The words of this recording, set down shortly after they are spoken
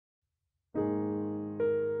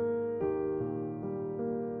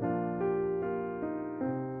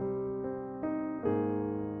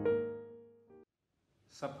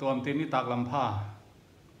sắp tuam tên ni tak lam pha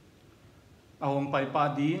ahong pai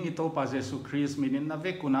pa ding ito pa Jesus Christ minin na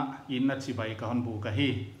vekuna in na chibai ka hon bu ka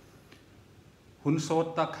hi hun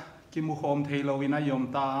sot tak kimu khom theilowina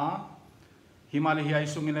yom ta himali hi ai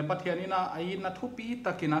sungin pathianina ai na thupi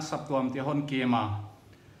takina sap tuam te hon kema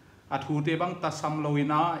athu te bang ta sam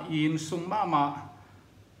loina in sung ma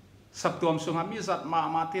sap tuam sunga mi zat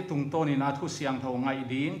ma te tung toni na thu siang tho ngai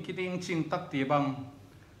ding kiding ching tak te bang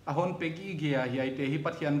ahon pegi gia hi ai te hi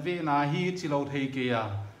pathian ve na hi chilo thei ke ya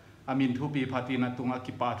amin thu pi phatina tunga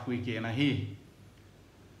ki pa thui ke na hi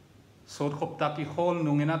sot khop ta ki khol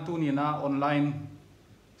nungena tu ni na online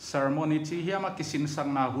ceremony chi hiama kisin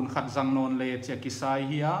sang na hun khat jang non le che kisai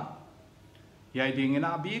hiya yai ding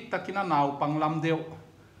ina bi takina naw panglam deu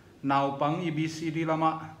naw pang EBCD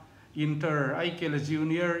lama inter ai kele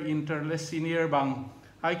junior inter le senior bang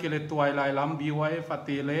ai kele twilight lam BY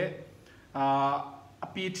fatele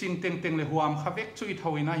api ching teng le huam khavek chui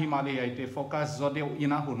thoina himalaya te focus zodeu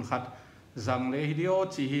ina hun khat jang le hidio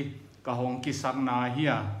chi hi ka hong ki sang na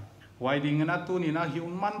hiya waiding na tu ni na hiun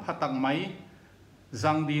man phatak mai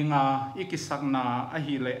jang dinga ikisak na a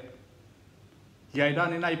hi le yaida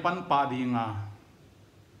ni nai pan pa dinga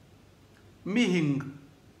mi hing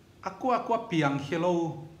akwa piang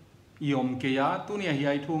hello yom ke ya tu ni hi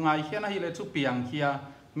ai thu ngai hian hi le chu piang khia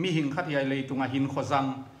mi hing khat hi ai le tunga hin khojang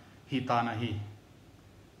hi ta na hi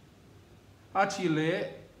a chi le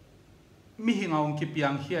mi hing aung ki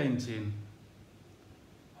piang khia in chin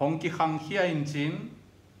hong ki khang khia in chin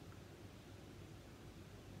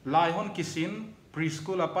lai hon kisin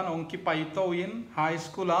preschool apan ong ki pai to in high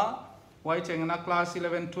school a wai chengna class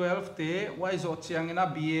 11 12 te wai zo chiangina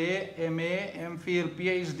BA MA MPhil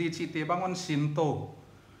PhD chi te bangon sin to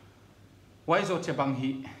wai zo che bang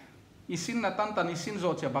hi isin na tan isin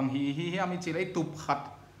zo che bang hi ami chi lei tup khat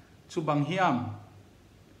chu bang hiam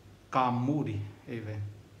kam mudi eve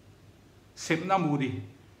sepna mudi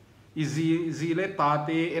izi le ta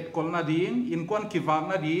te et kolna ding in kon ki wang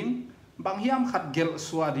na ding bang hiam khat gel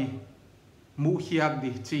swadi mu hiak di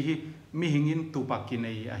chi hi mi hingin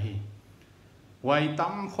tupakinei a hi wai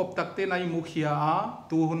tam khop takte nai mu khia a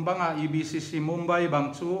tu hun banga EBCC Mumbai bang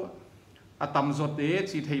chu atam zote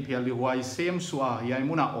chi thei phiali wai sem suwa yai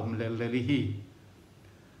muna om le hi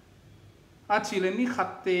a chi le ni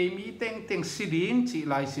khatte mi teng siding chi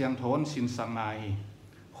lai siang thon sin sang nai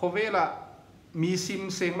khovela mi sim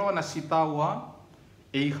seng lo na sitawa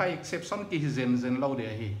ei kha exception ki zen lo de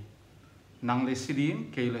hi nang le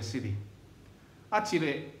siding ke le siding a chi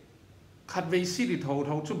le khat vei sidi tho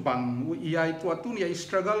chu bang u ai tua tu ni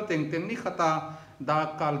struggle teng ni khata da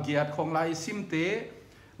kal giat khong lai sim te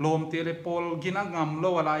lom te le pol gina ngam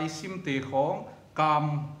lo lai sim te khong kam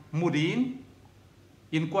mudin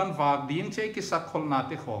in kwan wak din che ki sak khol na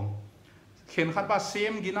te khong khen khat ba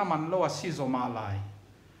sem gina man lo a si zoma lai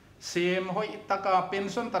sem hoi taka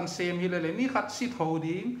pension tan sem hi le ni khat si tho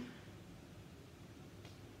ding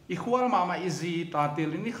i khwal mama izi ta te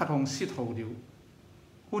ni khat hong si tho diu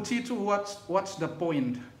who teach you what's the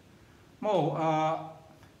point mo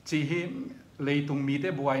chi hi leitung mi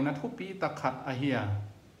te buai na thupi ta khat a hiya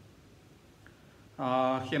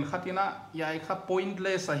khian khatina yai kha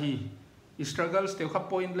pointless a hi struggles te kha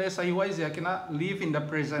pointless a hi wai ja kina live in the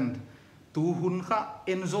present tu hun kha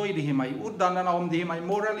enjoy di hi mai udan na om di mai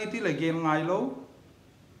morality le gen ngai lo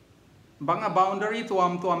banga boundary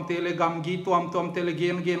tuam te le gam gi tuam te le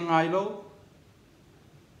gen ngai lo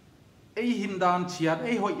ei hindan chiat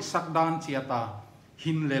ei hoi sakdan chiata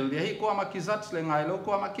hin lel de hi ko ama ki zat le ngai lo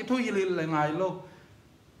ko ama ki thu hilil le ngai lo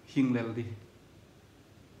hing lel di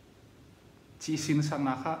chi sin sang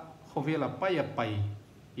na kha khovela pai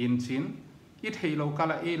in chin i thei lo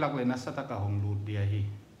kala e lak le na sataka hong lut dia hi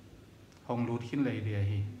hong lut hin le dia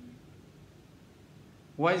hi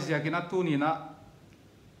wai zia kina tu ni na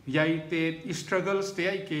yai te struggles te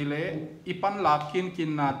ai kele ipan lakin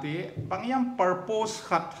kin na te pangyam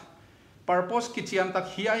purpose kichian tak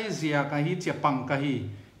hiai zia ka hi chepang ka hi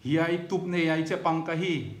hiai tup ne ai chepang ka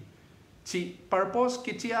hi chi purpose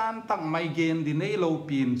kichian tak mai gen di nei lo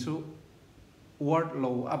pin chu word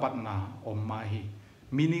lo abat na om ma hi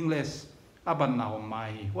meaningless aban na om ma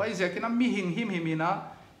hi wai zia kina mi hing himina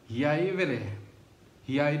hiai vele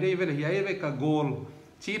hiai ve ka goal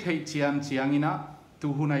chi thei chiang ina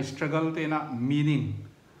tu hunai struggle te na meaning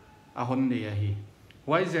a hon ne hi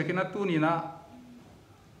wai zia kina tu ni na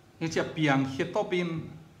he cha piang hitopin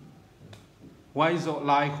wai zo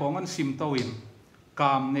lai khong an sim toin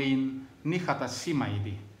kam nein ni khata simai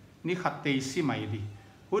di ni khatte simai di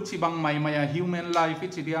hu chi bang mai maya human life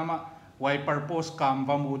chi diama wai purpose kam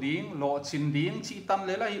va muding lo chin ding chi tam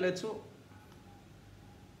le la hi le chu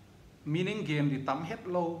meaning game di tam het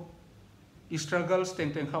lo struggles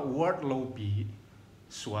teng teng kha word lo pi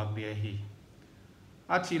suak dia hi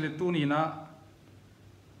achile tu ni na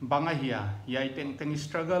banga hiya yai teng teng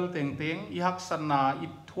struggle teng teng i hak san na i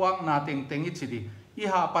thuang na teng teng i chidi i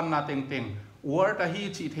ha pan na teng teng word a hi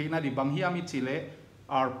chi theina di bang hiya mi chile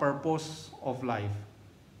our purpose of life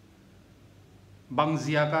bang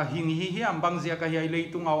zia ka hing hi hiam bang zia ka hi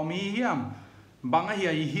leitung au mi hiam banga hi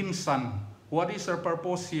ai hin san what is our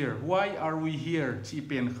purpose here why are we here chi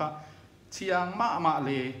pen kha chiang ma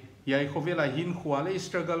le yai khovela hin khwa le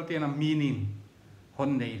struggle te na meaning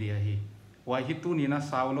hon nei ria hi why hi tu ni na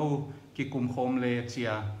saulo ki kum khom le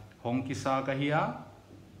chia hong ki sa ka hiya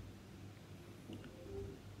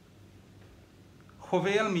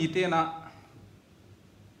khovel mi te na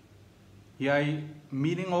yai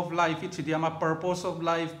meaning of life it chidiama purpose of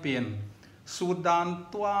life pen sudan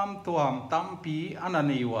tuam tampi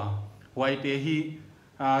ananiwa why te hi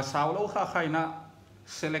saulo kha khaina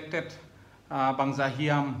selected bangza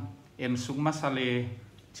hiam en sukma sale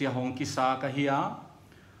chia hong ki sa ka hiya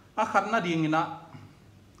a khatna dingina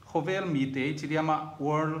khovel mi te chidiama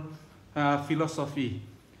world philosophy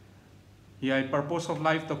yai purpose of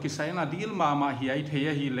life to kisaina dil ma hi ai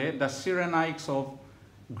theya hi le the Cyrenaics of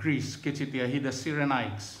Greece kichitia hi the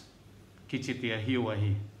Cyrenaics kichitia hi wa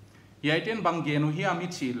hi yaiten bangenu hi ami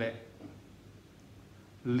chile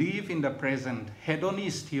live in the present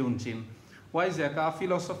hedonist hiunchin why is there a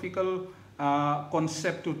philosophical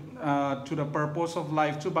concept to the purpose of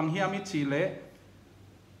life chu bang hi ami chile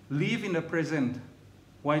live in the present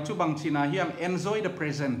why chu bang china hi am enjoy the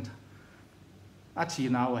present a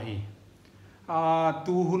china wa hi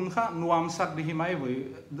tu hun kha nuam sak di himai voi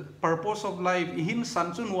purpose of life hin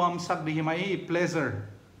san chu nuam sak di himai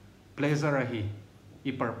pleasure hi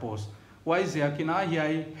I purpose why zia kina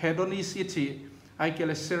hi hedonist ichi ai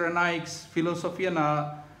kele Cyrenaics philosophy na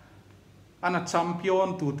ana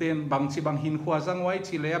champion tu ten bang chi bang hin khwa jang wai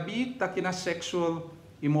chi le big takina sexual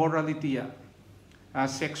immorality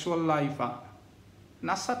sexual life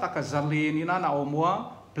nasa taka zale ni na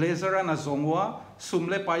omwa pleasure na zongwa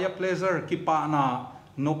sumle paya pleasure ki pa na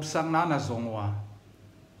nopsang na zongwa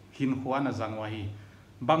hin khwa na jangwa hi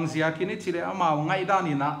bang zia kini chile ama ngai da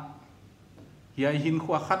ni na ya hin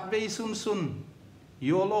khwa khat ve sun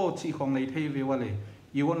yolo chi khong nei thei ve wale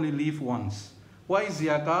you only live once why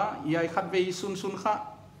zia ka ya khat ve sun kha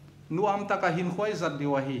nuam ta ka hin khwai zat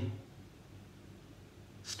diwa hi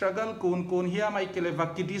struggle kun hiya mai kele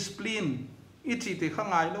vakki discipline ichi te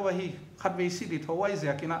khangai lo hi khat ve si di thowai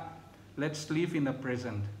zia kina let's live in the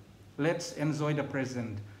present let's enjoy the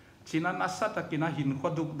present china nasa takina hin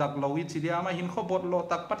kho duk dak lowi chi dia ma hin kho bot lo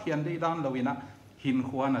tak pathian de dan lowina hin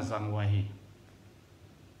khwa na jangwa hi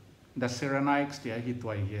the Cyrenaics dia hi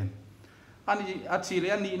tuai hian ani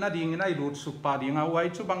achile ani na ding na lut sukpa dinga wai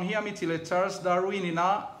chu bang hi ami chile Charles Darwin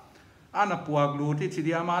ina ana puak lu ti chi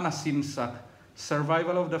dia ma na simsak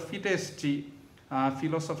survival of the fittest chi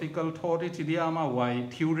philosophical thought chi dia ma wai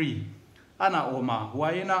theory ana oma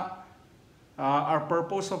wai na our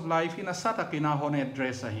purpose of life in a satakina hon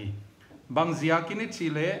address hi bang zia kini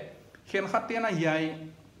chile khen khatena yai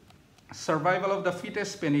survival of the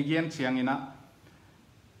fittest penigian chiangina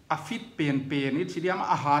a fit pen it chidiam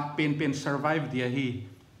a hard pen survive dia hi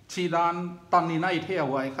chidan tanina I thea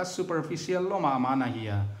wai kha superficial lo ma na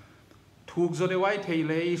hiya thuk zo de wai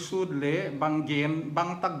theile sud le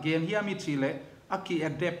bang tak gen hi ami chile aki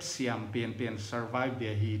adapt siam pen survive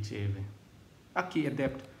dia hi cheve aki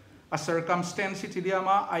adapt a circumstance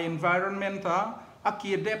chidiama a environment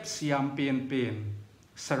aki adapt siam pen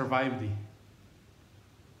survive di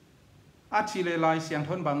a chile lai siang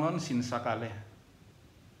thon bangon sin sakale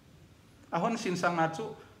ahon sin sang na chu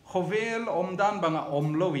khovel omdan banga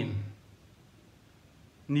omlowin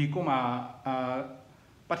ni kuma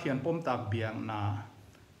pathian pom tak biang na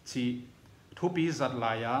chi thupi zat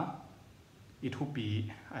laya I thupi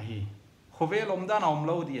a hi khovel omdan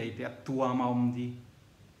omlo di ai te tua ma om di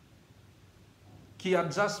ki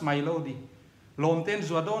adjust mai lo di lomten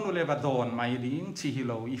zuadon u leva don mai ding chi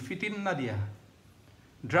hilo I fitin na dia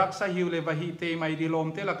drugs a hiu leva hi te mai di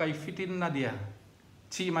lomte la kai fitin na dia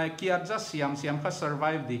chi mai ki adjust siam kha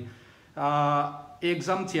survive di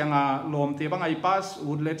exam chianga lom te bang ai pass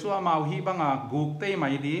ud le chu mau hi banga guk te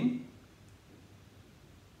mai ding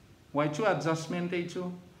why chu adjustment te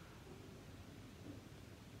chu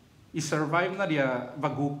I survive na dia va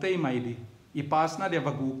guk te mai di I pass na dia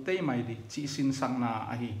va guk te mai di chi sin sang na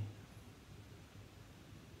a hi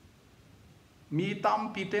mi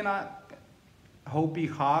tam pite na hopi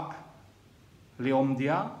khak leom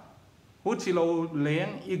dia hu chilo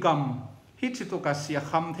leng igam hi chitu ka sia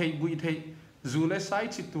kham thei bui thei zule sai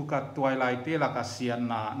chitu ka twilight te la ka sian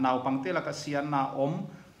na naw pang te la ka sian na om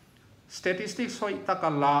statistics hoi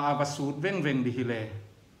takala avasut veng di hile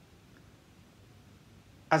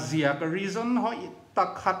azia ka reason hoi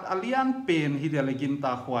takhat alian pen hidelegin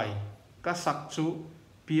ta khwai ka sakchu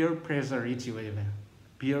peer pressure ichiwele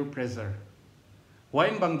peer pressure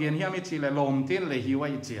wain banggen hiam ichile lom ten le hi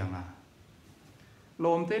wai chianga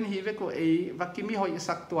lom ten hi ve ko e vakimi hoi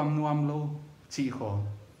sak tuam nuam lo chi kho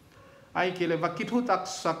ai kele vakithu tak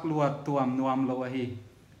sak luat tuam nuam lo hi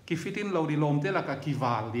ki fitin lo di lom te la ka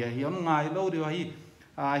kival dia hi on ngai lo dia hi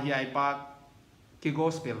hi ai pa ki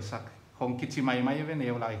gospel sak hong ki chi mai ve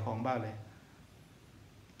ne lai khong ba le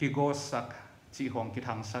ki gos sak chi hong ki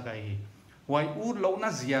thang sak ai wai u lo na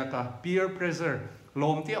zia ka peer pressure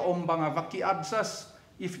lom te om banga vaki adjust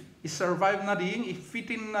if survive na ding if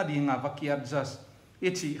fitin na ding vaki adjust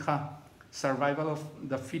ichi kha survival of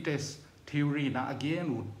the fittest theory na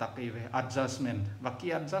again u takeve adjustment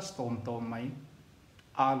vaki adjust tom mai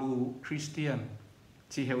alu Christian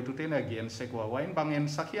chi heu tu ten again sekwa wain bangen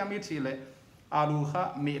sakhiami chi le alu kha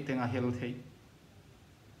me tenga hel thei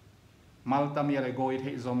malta mi le goi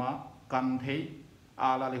thei zoma kan thei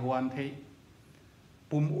ala le huan thei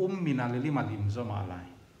pum mina le lima lim zoma lai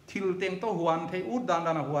thil teng to huan thei u dan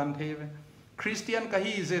na huan thei ve Christian ka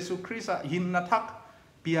hi Jesus Christ hin na thak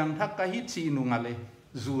piang thak ka hi chi nu ngale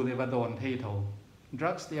zu le badon thei tho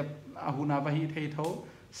drugs te ahuna ba hi thei tho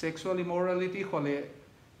sexual immorality khole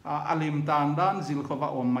alim tan dan zil khova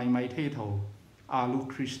om mai thei tho alu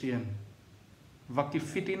Christian vaki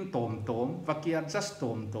fitin tom vaki adjust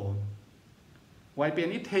tom wai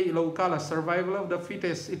pen it thei lo kala survival of the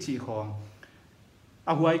fittest ichi khong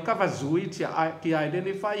ahuai ka va zui chi ki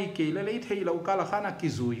identify ke le thei lo kala khana ki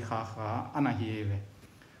zui kha ana hi ve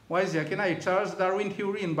why is yakina Charles Darwin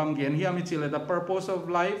theory in banggen here mi chile the purpose of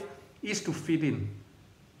life is to fit in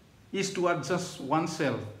is to adjust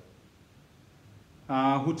oneself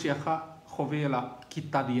hu chia kha khovela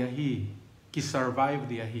kita dia hi ki survive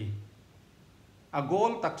dia hi a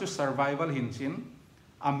goal tak to survival hinchin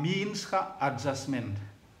a means ka adjustment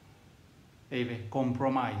eve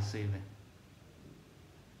compromise eve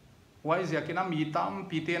why is yakina mitam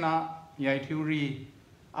pitena yai theory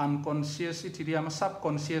unconscious itiria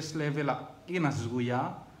subconscious level ina zuya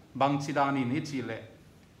bang chidani ni chile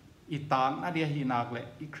itan adia hinagle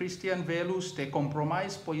I Christian values te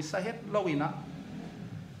compromise poisa het loina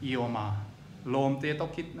ioma lom te to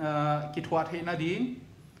kitwat he na ding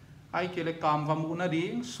ai kele kam vamu na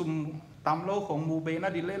ding sum tamlo khong mu be na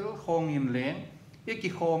dilel khong in leng iki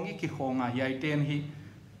khong a yai ten hi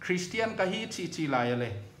Christian ka hi chi la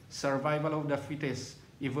le survival of the fittest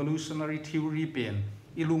evolutionary theory pen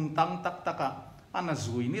ilung tang tak taka ana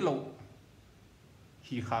zui ni lo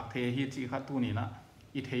hi khak the hi chi khatu ni na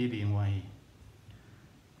I thei ding wai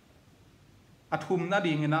athum na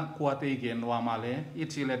ding na kwate gen wa male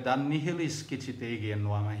ichile dan nihilist kichite gen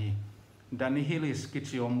wa ma hi dan nihilist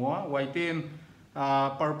kichiomwa waiten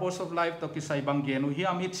purpose of life to kisai bangenu hi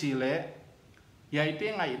ami chile yaite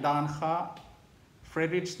ngai dan kha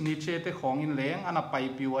Friedrich Nietzsche te khong in leng ana pai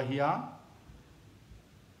piwa hiya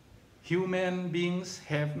human beings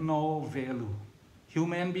have no value.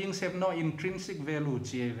 Human beings have no intrinsic value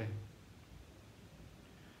chieve.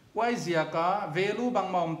 Why ziaka value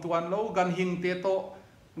bang maum tuan lo gan hing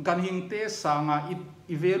te sanga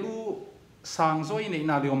I value sang zo ine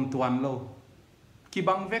na liom tuan lo. Ki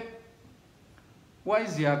bang vek why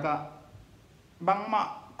ziaka bang ma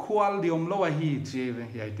kwal liom lo hi chieve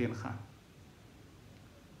yai ten kha.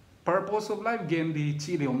 Purpose of life gen di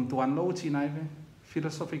chi liom tuan lo chi nai ve.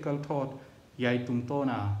 Philosophical thought yai tung to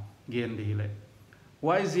na gen di le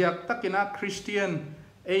why ziak takina Christian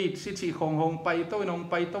aid si chi khong hong pai to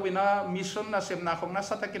ina mission na sem na khong na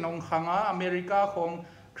sa takinong khanga America khong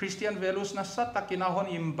Christian values na sa takina hon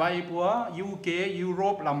imbai bua UK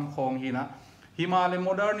Europe lam khong hina Himalaya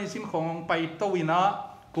modernism khong pai to ina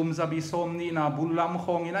kumzabi som ni na bulam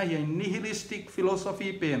khong ina hi nihilistic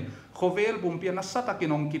philosophy pen khovel bumpia na sa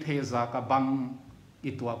takinong kitheza ka bang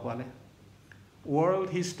itwa kwale world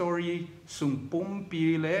history sumpum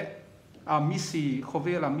pile a misi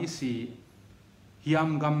khovela misi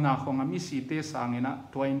hiam gamna khonga misi te sangena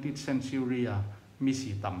 20th century a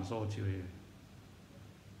misi tamzo chiwe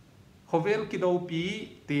khovel kido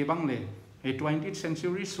pi te bangle e 20th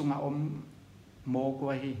century sunga mo ko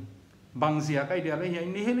hi bangzia kai dia le hi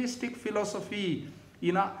nihilistic philosophy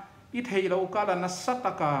ina it heilo kala na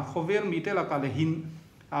sataka khovel mitela kala hin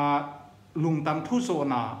lungtam thu so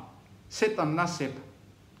na setan na set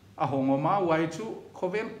a hongoma wai chu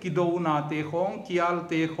khovel kido na te khong kial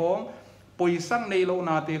te khong poisang nei lo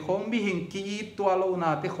na te khong mi hing ki to lo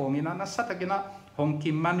na te khong ina na satakina hong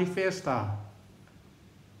ki manifesta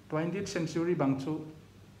 20th century bang chu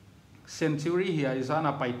century hi ai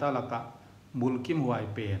zana paita laka mulkim huai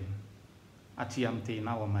pen achiam te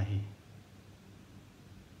na wamahi.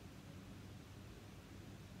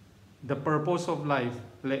 The purpose of life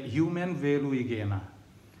le human value igena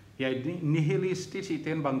ya nihilistic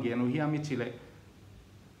iten bangenu hi ami chile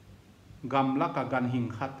gamla ka gan hing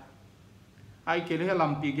khat ai kele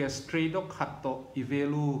lampi ge straight dok khat to I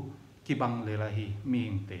value ki bang le la hi mi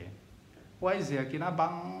hing te wai zia kina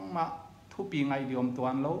bang ma thu pi ngai diom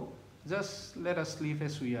tuan lo just let us live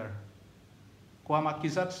as we are kwa ma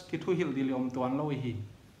kizat ki thu hil diom tuan lo hi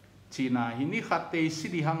china hi ni khat te si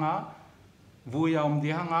di hanga vuya di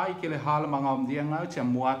hanga I kele hal manga di hanga cha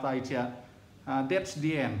muata I cha that's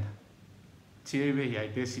the end che ve hi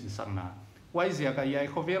te sin sang na wai zia ka yai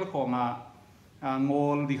khovel kho nga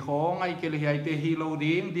ngol di khong ai kele hi te hi lo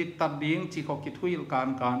ding di tat ding chi kho ki thuil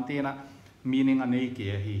kan kan te na meaning anei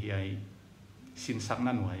ke hi ai sin sang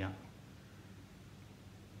na nuaya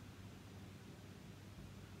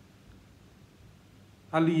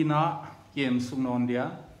alina yen sungnon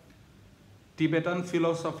dia Tibetan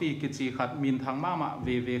philosophy ki chi khat min thang ma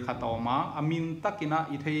ve khat oma amin takina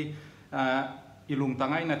I thei ilung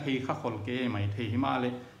tangai na thei kha khol ke mai thei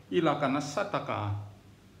himale ilakana sataka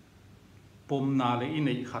pomna le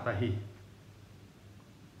inei khata hi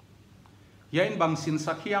yain bang sin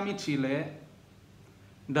sakhiami chile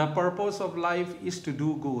the purpose of life is to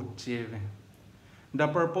do good cheve the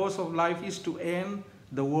purpose of life is to end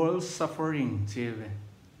the world's suffering cheve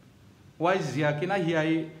why ziakina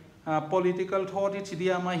hiai political thought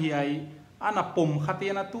chidiama hiai ana pom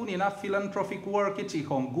khatena tunina philanthropic work chi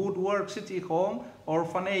khong good work chi khong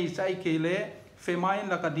orphanage ai kele femain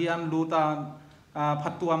lakadian lutan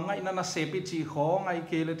phatuam ngai na sepi chi khong ai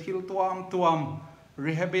kele thil tuam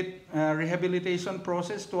rehabilitation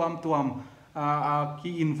process tuam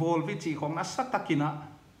ki involve chi khong na satakina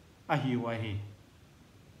a hi wa hi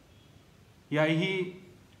yai hi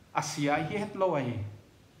asia hi het lo hi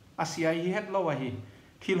asia hi het lo hi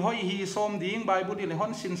thil hoi hi som ding bible le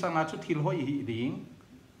hon sin sanga chu thil hoi hi ding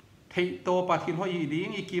thei to pa thil hoi hi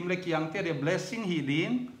ding ikim le kiang te de blessing hi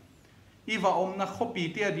ding iwa omna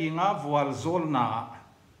khopi te dinga wal zol na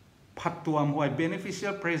phatuam hoi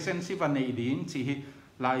beneficial presence iwa nei ding chi hi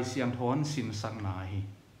lai siam thon sin sang na hi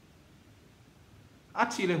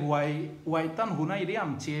achile huai tan hunai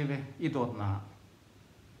riam cheve idot na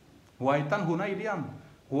huai tan hunai riam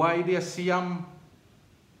huai dia siam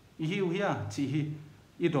hiu hia chi hi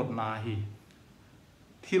idot na hi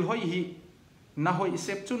thil hoi hi na hoi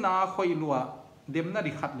sep chu na khoi lua dem na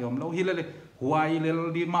ri khat leom lo hi le huai lel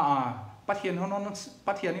di ma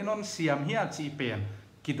pathian inon siam hia chi pen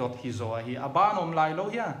kidot hi zo hi abanom lai lo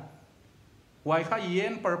hia huai kha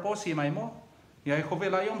yen purpose hi mai mo yai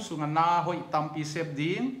khovela yom sunga na hoi tampi sep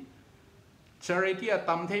ding charity a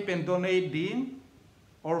tam thei pen donate ding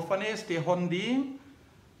orphanage te hon ding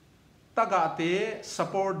taga te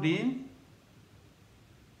support ding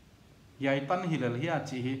yai tan hilal hia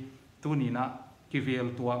chi hi tunina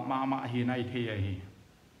kivel tua ma hi nai thei hi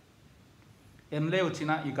em leo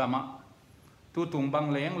china igama tu tung bang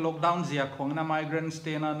leng lockdown zia khong na migrants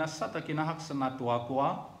te na satakina haksana tua kwa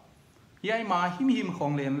yai ma him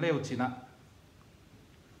khong len leo china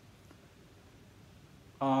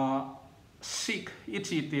sick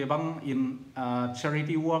ichi te bang in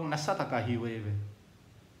charity work na sataka hi we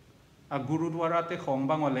a gurudwara te khong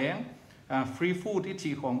bang oleng free food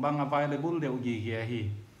ichi khong bang available deu gi hi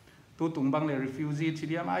tu tung bang le refugee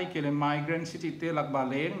chidiam ai kele migrant city te lakba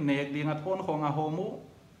leng nek ding a thon khong a homu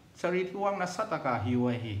charity work na sataka hi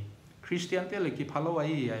we hi christian te le ki phalo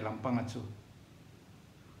ai lampang achu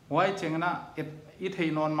wai chengna it hei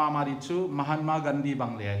non ma ri chu mahatma gandhi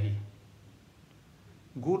bang le hi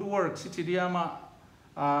good work chidiama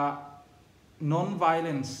non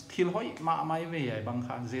violence thil hoi ma mai ve ai bang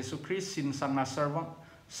kha Jesus Christ sin sang na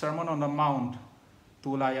sermon on the mount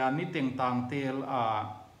tu la ya ni teng tang tel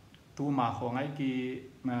tu ma khongai ki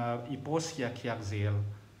ipos khyak zel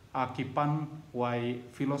a kipan wai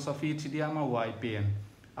philosophy chidiama wai pen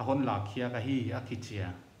a hon la khia ka hi a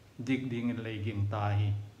khichia dig ding leging ta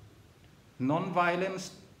hi non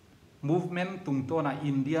violence movement tung to na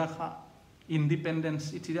India kha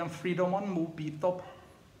independence chidiam freedom on mu pi top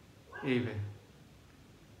eve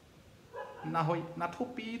na hoi na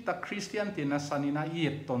thupi ta Christian te na sanina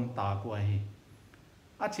yet ton ta ko hi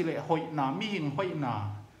achile hoi na mi hing hoi na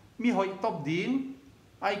mi hoi top ding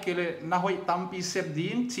ai kele na hoi tampi sep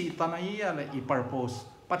ding chi tanai ale I purpose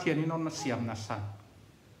pathian non na siam na san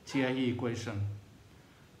chi hi equation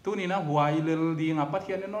tuni na huai lel ding a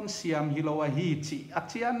pathian non siam hilowa hi chi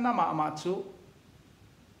achian na ma chu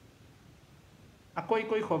akoi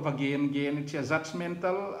koi kho vagen gen chi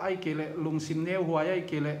judgmental ai kele lungsin ne huai ai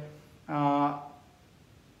kele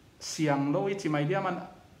siang lo ichi mai dia man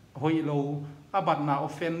hoi lo abat na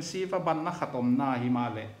offensive abat na khatom na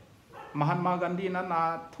himale Mahatma Gandhi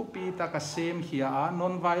na thupi ta ka sem hia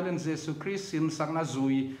non violence Jesus Christ sin sakna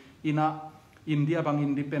zui ina India bang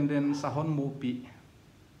independence sahon mupi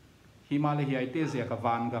himale hi aite zia ka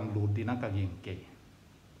van gam lutina ka gingke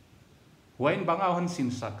wain banga hon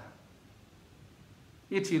sin sak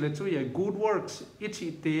ichi le chu ye good works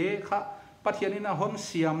ichi te kha pathianina hon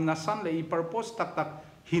siam na san le I purpose tak tak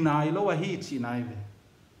hinai lo wa hi chi nai ve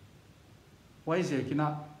wai je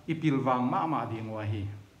kina ipilwang ma ding wa hi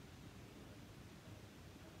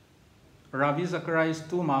Ravi Zacharias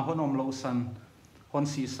tu ma honom lo san hon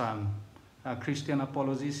si san Christian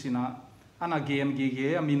apology sina an again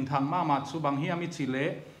gige amin thang ma chu bang hi ami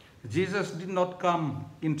chile Jesus did not come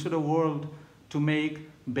into the world to make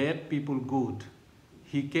bad people good.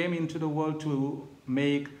 He came into the world to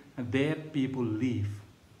make dead people live.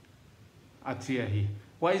 Achia hi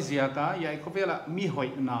wai zia ka yai khovela mi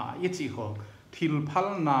hoi na ichi ho thil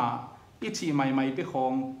phal na ichi mai te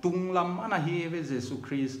khong tunglam ana hi ve Jesus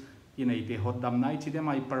Christ inai te hodam nai chi de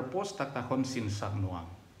mai purpose tak ta khon sin sak nuang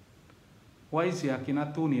wai zia kina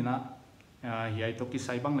tu ni na yai to ki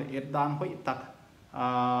sai bang le et dan hoi tak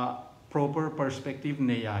proper perspective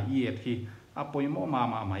ne ya yet hi apoi mo ma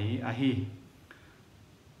mai a hi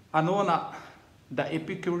anona the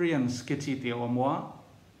Epicureans ke chi te omwa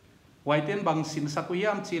waiten bang sin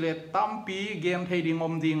sakuyam chile tampi game thading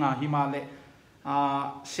om dinga himale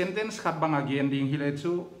sentence khat bang again ding hile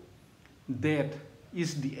chu death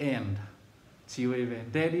is the end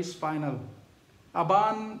chiweve death is final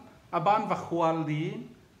aban va khwal di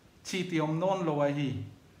chi tiom non lo hi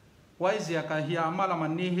wai zia ka hi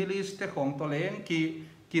amalaman ni hilis te khong to leng ki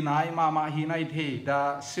kinai mama hi nai the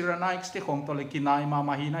da Cyrenaics te khong to le kinai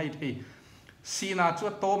mama hi nai the sina chu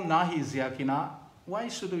tom na hi zia kina why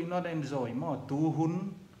should we not enjoy mo tu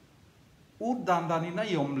hun ud dan dan na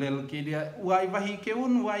yom lel ke dia wai va hi ke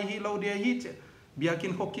un wai hi lo dia hi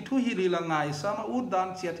biakin khok ki thu hi li la ngai sama ud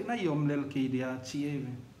dan chiat na yom lel ke dia chi eve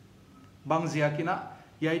bang zia kina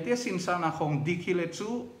yaite sin sana khong dikhile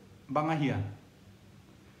chu banga hia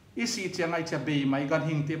isi changai cha be mai gan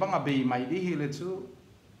hing te banga be mai di hi le chu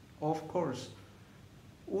of course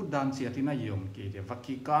udan chiat na yom ke dia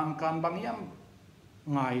vakikan kan bang yam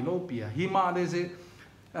ngai lo pia hima de ze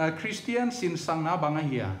Christian sin sang na banga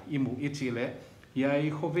hia imu ichile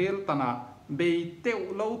yai khovel tana be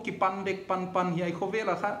teu lo ki pandek pan yai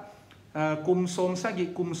khovel kha kum som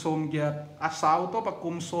sagi kum som gya asau to pa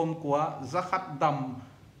kum som kwa zakhat dam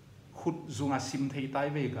khut zunga sim thei tai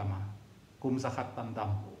ve kama kum zakhat tan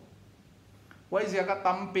dam wai zia ka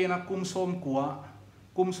tam pe na kum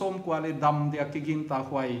som kwa le dam dia ki ging ta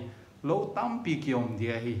khwai lo tam pi kiom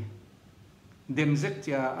dia hi dem zek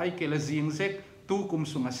tia ai ke le zing zek tu kum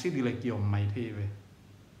sunga sidile kiom mai theve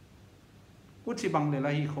uchi bang le la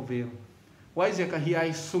hi khovel wai zia ka hi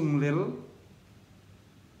ai sung lel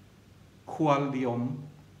khwal diom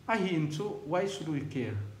a hin chu why should we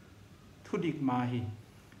care thudik ma hi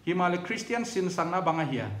himale Christian sin sang na banga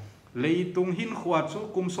hia leitung hin khwa chu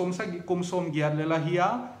kumsom sa kumsom giat lela hia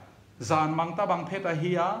zan mangta bang pheta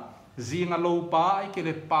hia zinga lo pa ai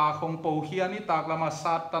kele pa khong po hia ni tak lama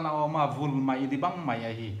sat tana oma vul mai di bang mai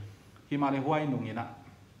hi himale huai nungina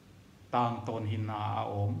tang ton hin na a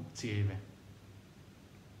om cheve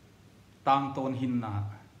tang ton hin na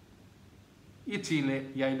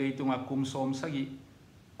ichile yai leitunga kumsom sagi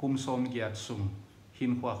kumsom giat sum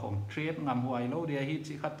hin khwa khong trade ngam huai lo dia hi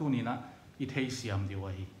chi khatuni na I thei siam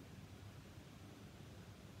diwa hi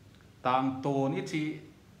tang ton ichi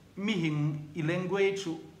mi hing I language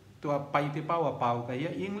to pai te pawa pau ka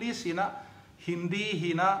ya English ina Hindi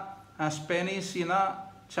hina Spanish ina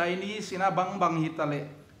Chinese ina bang hitale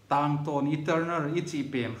tang ton eternal ichi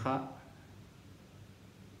pen kha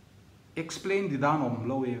explain di danom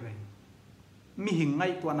lo eve mi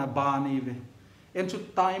hingai to na ba ni ve en chu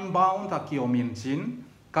time bound ta kiomin chin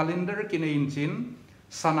calendar kinein chin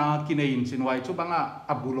sana kinein chin wai chu banga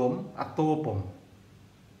abulom atopom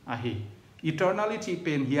ahi eternality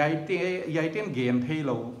pen hiaiten game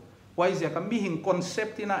thelo wai ja ka mi hing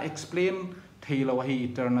concept ina explain thelo hi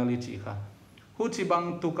eternality kha hu chi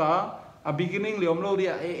bang tuka a beginning leom lo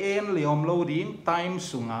dia en leom lo ding time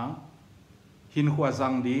sunga hin huwa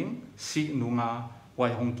zang ding si nunga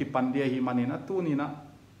wai hong ki pandia hi manina tu ni na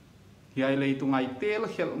hiai lei tu ngai tel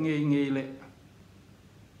khel ngei le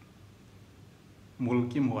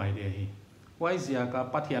mulkim huai de hi wai zia ka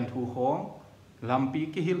pathian thu khong lampi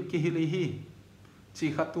ki hil hi chi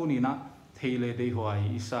khatu ni na theile de huai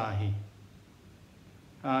isa hi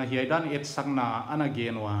hiai dan et sang na ana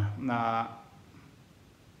genwa na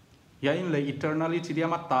ya in le eternally chi dia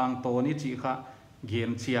ma tang to ni chi kha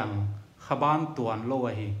gen chiang khaban tuan lo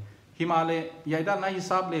hi himale yaida na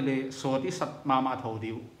hisab le so ti sat ma tho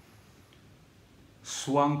diu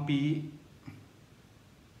suang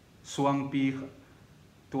pi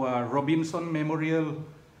tua Robinson Memorial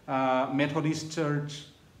Methodist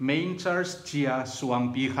Church main church chia suang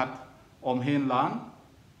pi khat om hen lan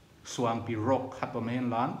suang pi rock khat om hen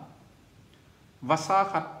lan vasa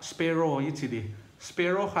khat sparrow ichidi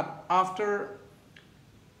sparrow khat after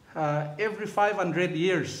every 500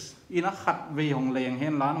 years ina khat ve hong leng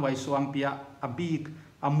hen lan wai suang pia abik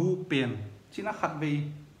amu pen china khat ve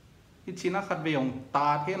china khat ve hong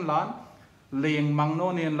ta hen lan leng mang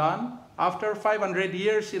non hen lan after 500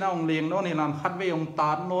 years ina hong leng non hen lan khat ve hong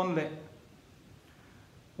ta non le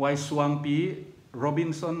wai suang pi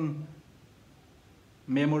Robinson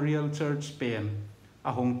Memorial Church pen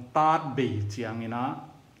a hong tat be chiang ina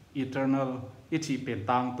eternal ichi pen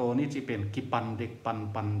tang to ni chi pen ki pan dek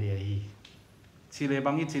pan de hi chi le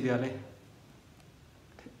bang ichi dia le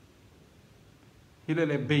hi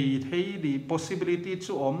le be thei di possibility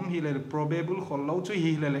chu om hi le probable khol lo chu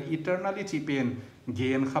hi le eternally chi pen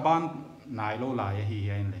gen khaban nai lo la hi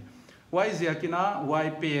ain le why ziakina why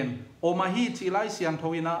pen omahi chi lai siang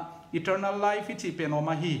thoina eternal life chi pen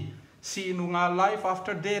omahi si nunga life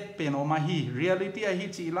after death pen omahi reality a hi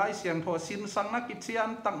chi lai siang tho sin sang na ki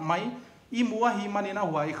chian tak mai i mua hi manina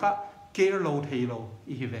huai kha care lo thei lo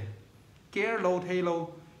I hi ve care lo thei lo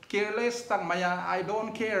careless tak maya I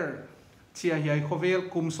don't care chia hi ai khovel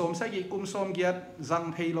kum som sa gi kum som giat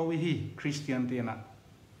zang thei lo hi Christian te na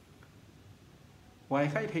huai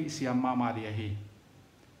khai thei siam ma dia hi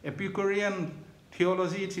Epicurean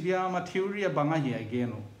theology chidia ma theory banga hi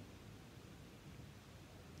again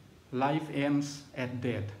life ends at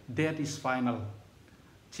death death is final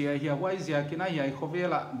chia hi wai zia kina hi ai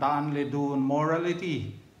khovela dan le dun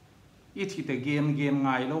morality ichi te gen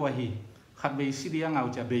ngai lo hi khat be si dia ngau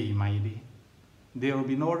cha be mai di there will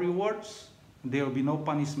be no rewards there will be no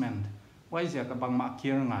punishment wai zia ka bang ma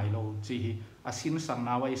kier ngai lo chi hi asin sang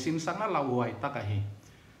na wai sin sang na la wai ta ka hi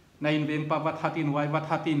na in veng pa wat hatin wai wat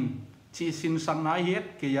hatin chi sin sang na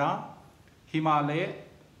het ke ya himale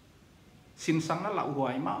sin sang na la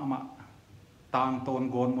wai ma tang ton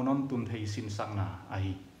gon monon tun thei sin sang na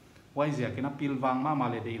ai wai zia kina pilwang ma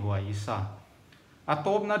le dei huai isa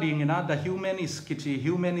atop na dingina the humanist kichi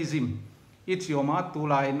humanism ichioma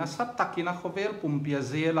tulai na satakina khovel pumpia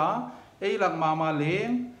zela eilang mama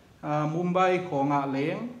leng Mumbai khonga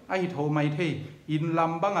leng ai tho mai thei in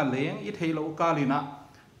lambanga leng I thei lo kalina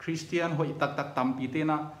Christian hoi tak tampi te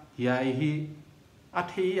na hiai hi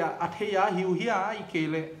atheya hiu hi ai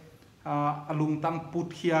kele alung tang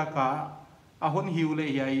put hia ka ahon hiu le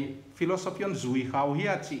hiai philosophy on zui khau hi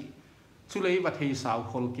chi chulei wa thei sau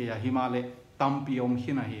khol ke ya himale tampi om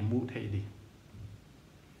hina hi mu thei di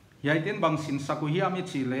yai ten bang sin saku hi ami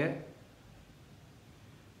chi le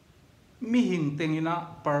mi hing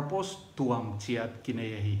tengina purpose tuam chiat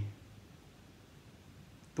kinei hi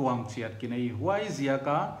tuam chiat kinei why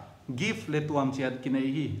ziaka gift le tuam chiat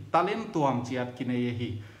kinei hi talent tuam chiat kinei hi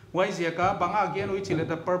why ziaka banga again which le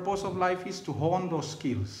the purpose of life is to hone those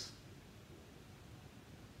skills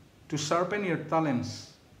to sharpen your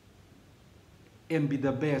talents and be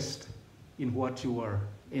the best in what you are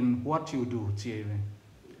in what you do chieve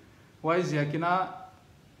why ziakina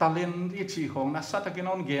talent ichi khong na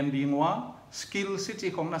satakinon gen dingwa skills ichi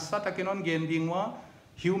khong na satakinon gen dingwa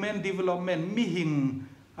human development mi hing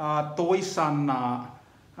toy san na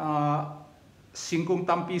singkung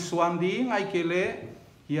tampi suan di ngai kele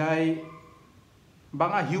yai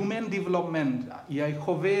banga human development yai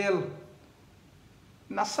khovel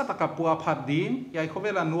na sataka pua phat ding yai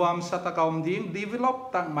khovela nuam sataka om ding develop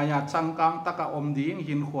tang maya changkang taka om ding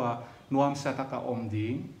hin khwa nuam sataka om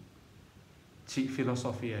ding chi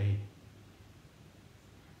philosophy ai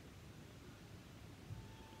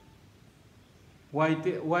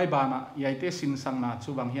why bana yaite sin sang na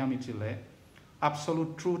chu bang hiam chile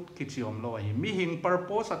absolute truth kichiom lo ai mi hing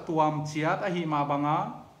purpose atuam chiat a hi ma banga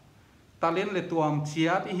talent le tuam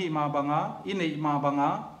chiat hi ma banga inei ma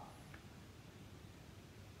banga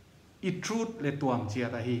I truth le tuam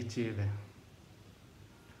chiat a hi chile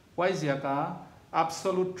why ziaka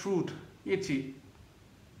absolute truth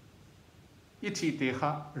ichi te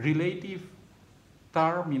kha relative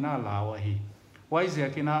termina lawa hi why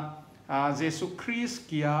ziakina Jesus Christ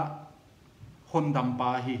kia hondam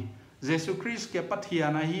pa hi Jesus Christ kia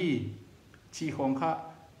pathiana hi chi khong kha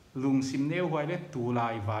lung sim neu hoi le tu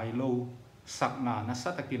lai vai lo sakna na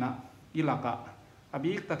satakina ilaka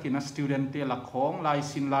abik takina student te lakhong lai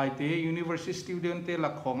sin lai te university student te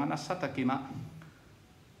lakhong na satakina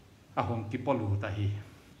ahong ki polu ta hi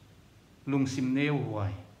lung sim neu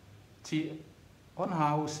huai chi on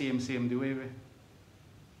how same the way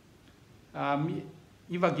mi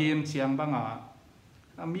iwagem chiang banga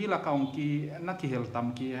mi la kaung ki na ki hel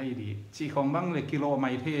tam ki hai di chi khong bang le kilo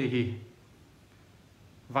mai the hi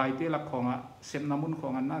vai te la khonga sem namun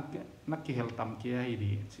khonga na ki hel tam ki hai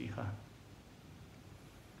di chi kha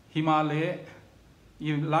himale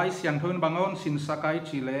i lai siang thon bangon sin sakai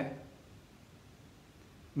chi le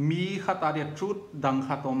mi khata de truth dang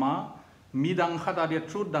khatoma mi dang khata de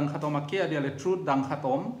truth dang khatoma ke de le truth dang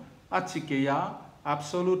khatom achikeya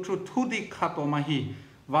absolute truth thudi khatoma hi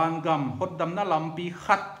van gam hot dam na lampi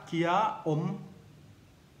khat kia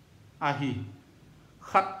ahi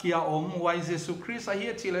khat kia wai Jesus Christ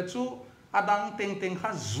ahi chile chu adang teng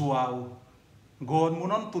kha zuaw god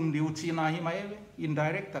munon tundiu china hi mai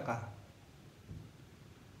indirect taka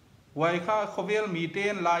wai kha khovel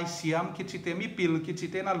miten lai siam kichite mi pil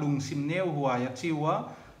kichite na lungsim neu huaya chiwa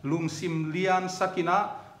lungsim lian sakina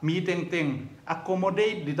mi teng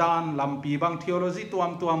accommodate didan lampi bang theology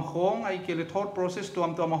tuam khong ai kele thought process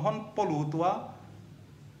tuam hon polu tua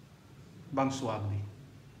bang suagli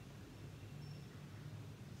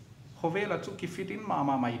khovela chu ki fitin ma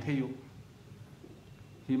mai theyu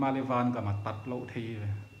himalevan ga mat tat lo thei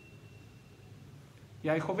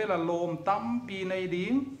yai khovela lom tam pi nei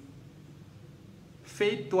ding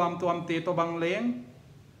faith tuam te to bang leng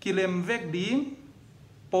kilem vek ding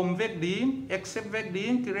pom vek ding accept vek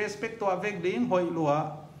ding ki respect to vek ding hoi lua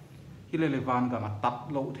hilele van ga ma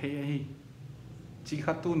tap lo the hi chi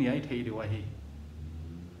khatu ni ai thei dewa hi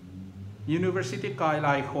university kai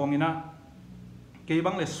lai khong ina ke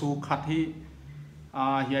bang le su khat hi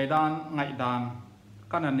hiai dan ngai dan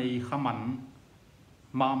kana nei khaman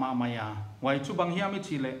ma maya wai chu bang hiam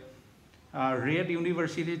chi le red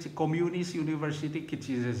university communist university ki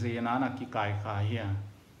chi je na ki kai kha hi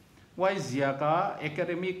wai zia ka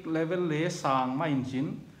academic level le sang ma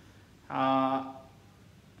inchin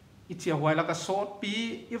ichia wai la ka sot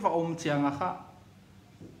pi iwa chiang a kha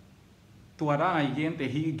tua ra ngai gen te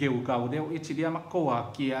hi geu kau deu ichidia ma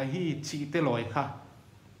kowa kia hi chi te loi kha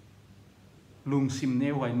lung sim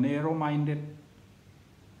ne wai narrow minded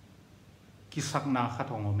ki sakna kha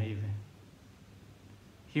thong me ve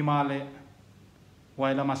himale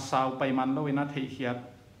wai la ma sau pai man lo ina thei hiat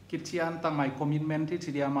kichian tang mai commitment ti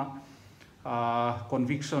chidia ma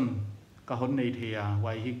conviction ka hon nei thea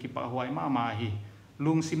wai hi ki pa huai ma hi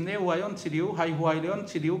lung sim ne huai on chidiu hai huai leon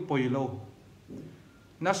chidiu poilo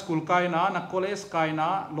na school kai na college kai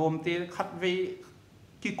na lomte khat ve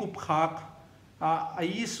ki kup khak a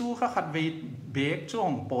isu kha khat ve bek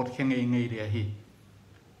chong pot khengei ngei dia hi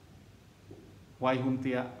wai hum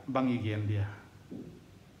tia bangi gen dia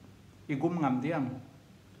igum ngam diam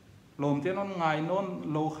lom te non ngai non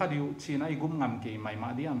lo khadiu china igum ngam ke mai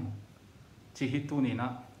ma diam chi hitu ni na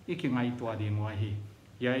iki ngai to adi mo hi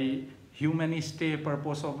yai humanist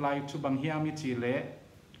purpose of life chu bang hiam mi chi le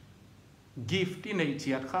gift in ei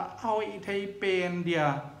chiat kha hoi thei pen dia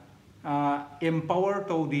empower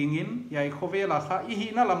to ding in yai khovela kha i hi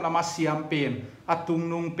na lam lama siam pen atung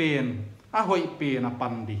nung pen a hoi pen a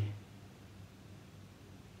pan di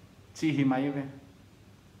chi hi mai ve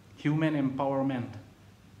human empowerment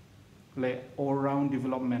le all round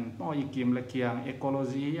development no ikim le kiang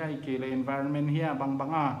ecology ai ke le environment hia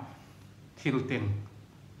banga thilteng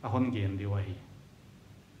a hon gen diwai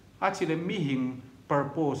a chile mi hing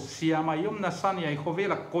purpose siama yom na san yai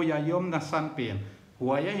khovela koya yom na san pen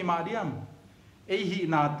huaya hi ma diam ei hi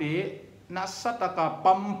na te na sataka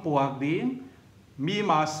pam puak ding mi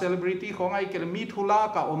ma celebrity khong ai ke mi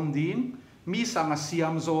thula ka ding mi sanga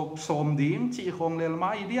siam zok som ding chi khong lel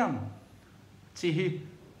mai diam chi hi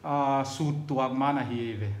sut tuak mana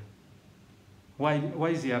hi ve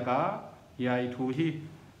wai zia ka yai thu hi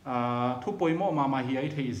thu poimo ma hi ai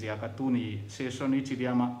thei zia ka tu ni session ni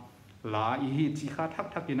chidiama la i hi chi kha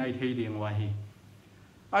thak inai thei ding wa hi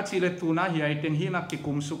a chi le tu na hi ai teng hi na ki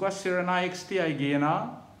kum suka sirana xt ai gena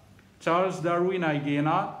Charles Darwin ai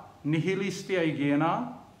gena nihilist ai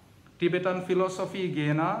gena Tibetan philosophy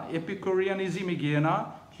gena Epicureanism gena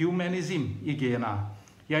humanism igena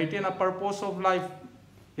yai te na purpose of life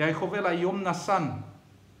yai khovela yom na san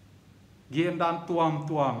gen dan tuam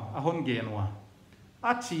a hon genwa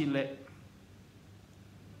a chi le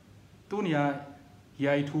tunia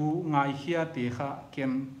yai thu ngai hia te kha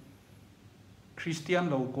ken Christian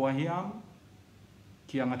lo ko hiam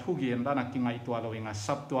kiang a thu gen dan a ki ngai to lo inga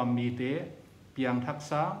sap tuam mi te piang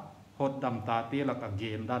thaksa hot dam ta te la ka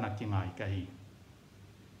gen dan a ki ngai ka hi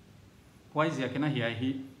wai zia kena hi ai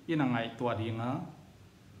hi ina ngai to dinga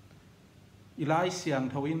ilai siang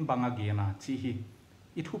thawin banga gena chi hi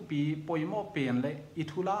ithu pi poimo pen le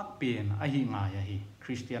ithula pen a hi nga ya hi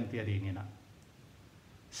Christian te ringina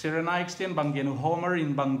Cyrenaic sten banggen Homer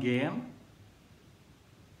in banggen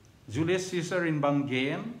Julius Caesar in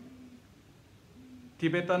banggen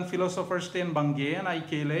Tibetan philosophers sten banggen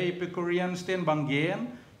aikele Epicurean sten banggen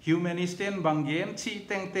humanist sten banggen chi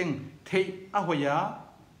teng thei a hoya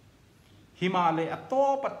himale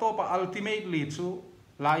atopa ultimately chu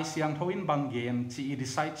lai siang thoin banggen chi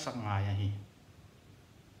decide sak nga ya hi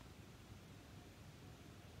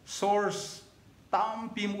source tam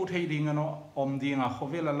pi mu thei ding ano om dinga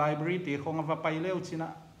khovela library te khong va pai leu china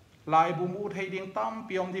lai bu mu thei ding tam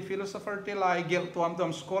pi om di philosopher te lai gel tuam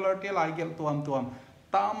scholar te lai gel tuam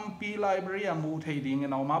tam pi library a mu thei ding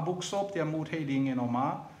ano ma bookshop te mu thei ding ano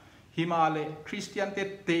ma himale Christian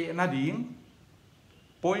te na ding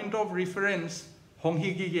point of reference hong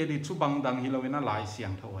hi gi ge di chu bang dang hilowena lai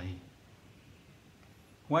siang thoi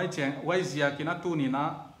wai zia kina tu ni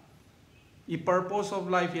na I purpose of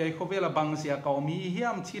life ai khovela bang sia ka mi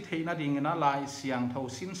hiam chi theina ding na lai siang tho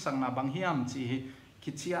sin sang na bang hiam chi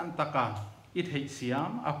kichian taka I thei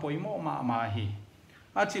siam a poimo ma hi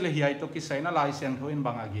a chi le hi ai to ki sai na lai siang tho in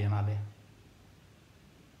bang agena le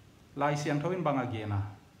lai siang tho in bang agena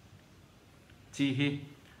chi hi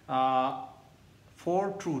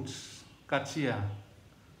four truths kachia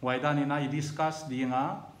waidani na I discuss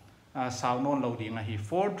dinga saunon lo dinga hi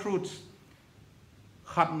four truths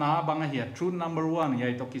khát na bang hi truth number 1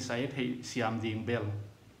 yai to ki sai thei siam ding bel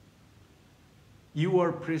you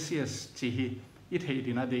are precious chi hi I thei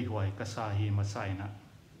dina dei huai ka sa hi ma sai na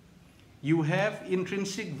you have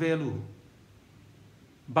intrinsic value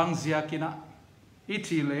bang zia kina I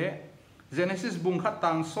thi le Genesis bung khat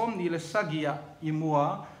tang som ni le sagia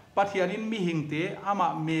imua pathianin mi hingte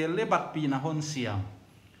ama me le bat pi na hon siam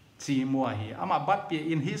chi mua hi ama bat pi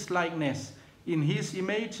in his likeness in his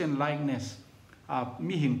image and likeness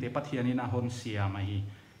mi hingte pathianin a hon siam hi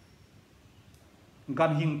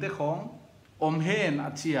gan hingte khong om hen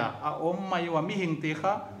achia a om mai wa mi hingte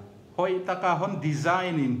kha hoi taka hon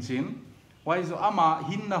design in chin wai zo ama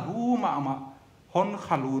hin na hu ma ama hon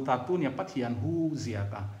khalu ta tu nya pathian hu zia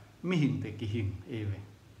ka mi hingte ki hing ewe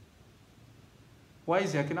why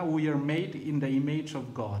zakina we are made in the image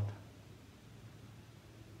of God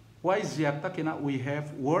why zakina we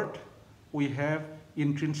have worth we have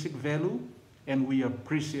intrinsic value and we are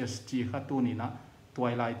precious chi khatuni na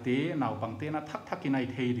twilight te naw pangte na thak inai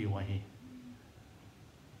thei di wa hi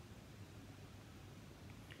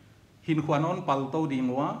hin khwanon palto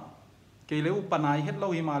dingwa keleu panai het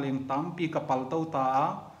lo himaleng tampi ka palto ta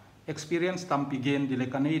experience tampi gen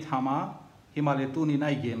dilekanei thama himale tuni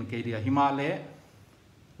nai gen ke dia himale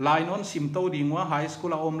lai non simto dingwa high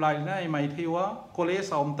school om lai nai mai thiwa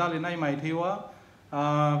college om ta le nai mai thiwa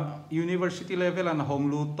university level an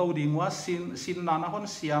honglu to dingwa sin na hon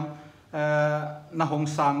siam na hong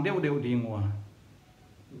sang deu dingwa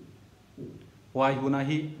wai huna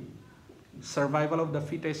hi survival of the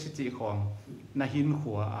fittest chi khong na hin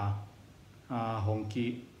khuwa hongki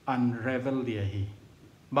unravel dia hi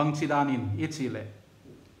bang chidanin ichile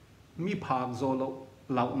mi phak zo lo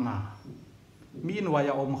launa mi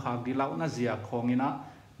nwaya om khak di launa zia khongina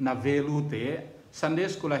na value te Sunday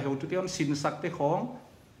school he tu tion sin sak te khong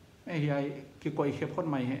ai ki koi khe phot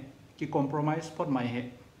mai he ki compromise phot mai he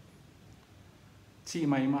chi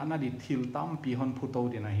mai ma na di thil tam pi hon phuto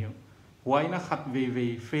dina hi wai na khat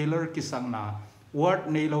ve failure ki sang na word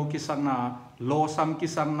nei lo ki sang na lo sam ki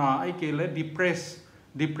sang na ai ke le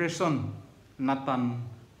depression natan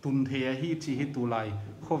tun the hi chi hi tu lai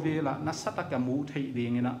khovela na sata ka mu thei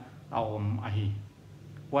dingina aom a hi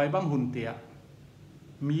wai bang hun tia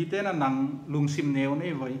mi te na nang lungsim neu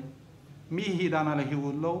nei vai mi hi dana le hi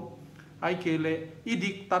lo ai ke le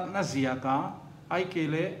idik tat na zia ka ai ke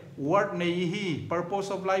le word nei hi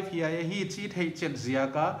purpose of life hi ai hi chi thei chet zia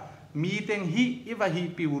ka mi teng hi iwa hi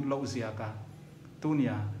pi ut lo zia ka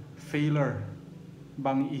tunia failure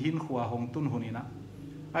bang I hin khwa hong tun hunina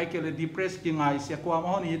ai ke le depress ki ngai sia kwa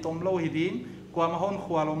ma hon hi tom lo hi ding kwa ma hon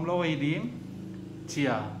khwa lom lo hi ding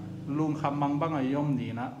chia lung kham mang bang ayom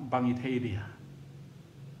ni na bang I thei dia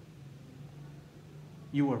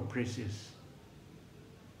you are precious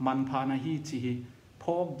man phana hi chi hi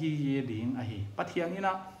phok gi ye ding a hi pathiang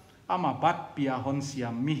ina ama bat pia hon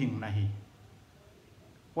siam mi hing na hi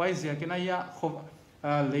wai zia kina ya kho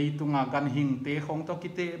leitunga gan hing te khong to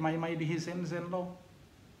kite mai di hi zen lo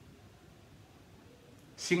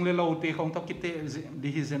single lo te khong to kite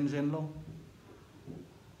di hi zen lo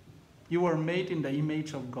you are made in the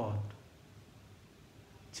image of God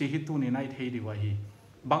chi hi tu ni nai thei di wa hi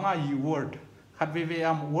banga you word khat ve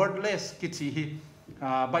am wordless ki chi hi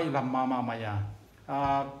bai lam ma maya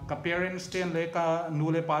ka parents ten le ka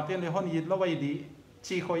nu le pa ten le hon yit lo wai di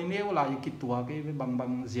chi khoi neu la ki tua ke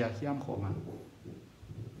bang zia khiam khoma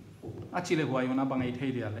a chi le huai na bang ai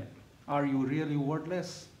thei dia le are you really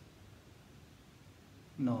worthless?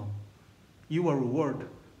 No, you are worth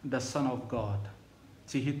the Son of God.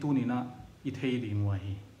 Chi hi tu ni na I thei di ngwa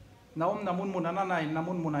hi naum namun munana nai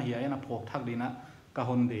namun muna hi na phok thak dina ka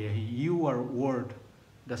hon de hi you are worth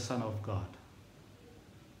the Son of God.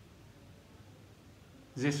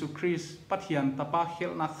 Jesus Christ pathian tapa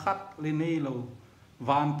khel na khat le nei lo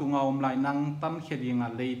van tunga om lai nang tan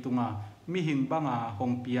khedinga le tunga mi hing banga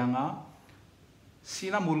hong pianga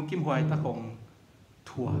sina mul kim huai ta khong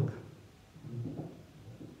thuak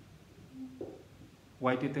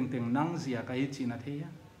wai ti teng teng nang zia ka hi china theya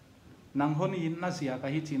nang hon in na zia ka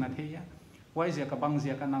hi china theya wai zia ka bang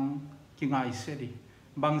zia ka nang ki ngai se di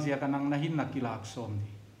bang zia ka nang na hin na kilak som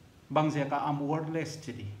di bang zia ka am wordless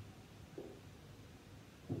chidi.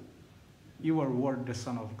 You are worth the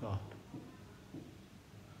Son of God.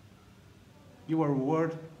 You are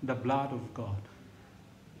worth the blood of God.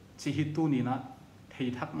 Chi hi tu ni na thei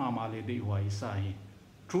thak ma ma le de wai sai.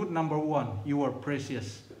 Truth number 1, you are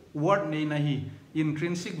precious. Word nei na hi,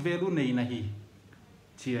 intrinsic value nei na hi.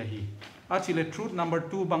 Chi hi. A chi le truth number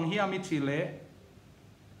 2 bang hi ami chi le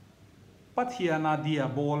pathia na dia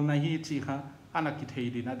bol na hi chi kha ana ki thei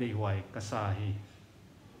di na de wai ka sa hi.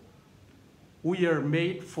 We are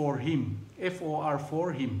made for Him. F-O-R,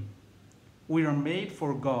 for Him. We are made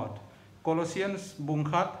for God. Colossians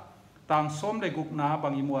bungkhat tang som le guk na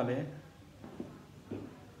bangi muale.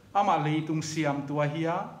 Ama leitung siam tua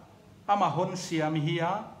hia, ama hon siam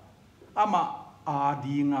hia, ama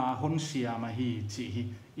adinga hon siam hi chi hi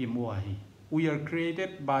imuahi. We are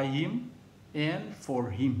created by Him and for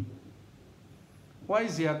Him. Why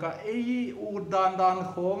ziaka ei udan dan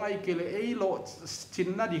khong ai kele ei lo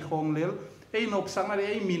chinna di khong lel ei nop sang na di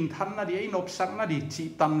ei min than na di ei nop sang na di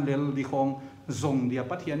chi tan lel di khong zong dia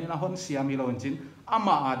pathian na hon siam hi lon chin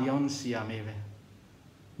ama adia hon siam eve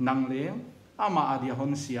nang le ama adia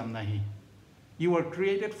hon siam na hi. You are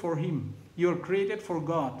created for Him. You are created for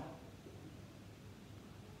God.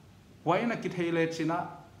 Why na kithele china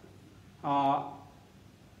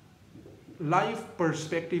life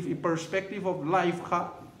perspective, a perspective of life kha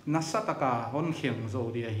nasataka hon kheng zo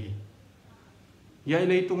dia hi yai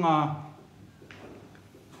le tunga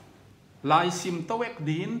lai sim tawek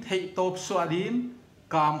din thei top so din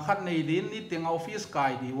kam khat nei din ni teng office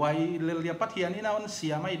kai di wai lel ya pathian ni na on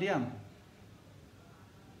sia mai diam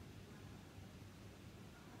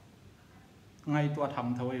ngai to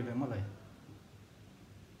tham thoi ve ma lai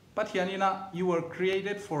pathian ni na you were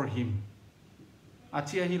created for Him.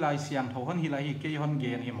 Achia hi lai siang tho hon hi lai hi ke hon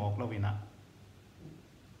gen hi mok lawina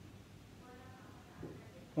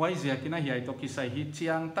wai zia kina hi ai to ki sai hi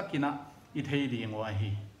chiang takina I thei di ngwa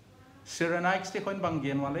hi Cyrenaics te kon bang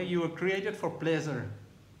gen wale you were created for pleasure,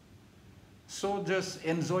 so just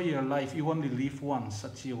enjoy your life. You only live once.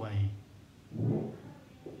 Sachi wai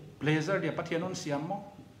pleasure dia pathian on siam mo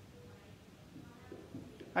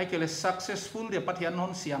ai kele successful dia pathian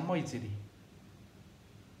on siam mo ichiri.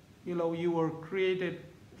 You know, you were created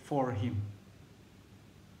for Him.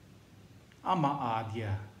 Ama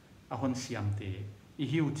adia ahon siamte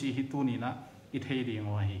ihiu chi hituni na ithei ding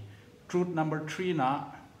wahi. Truth number 3 na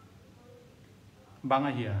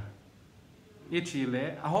banga hia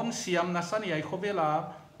ichile ahon siam na san yai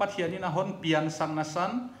khobela pathiani na hon pian sang na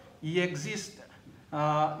san exist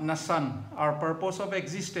na san our purpose of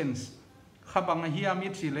existence khabanga hia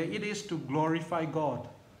michile it is to glorify God,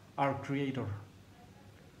 our Creator.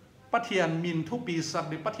 Pathian min thu pi sak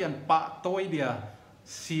de pathian pa toy dia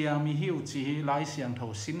siam hiu chi lai siang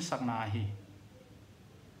tho sin sak na hi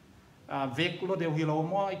vek lo de hilo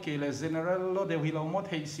mo ke le general lo de hilo mo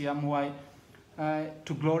thei siam huai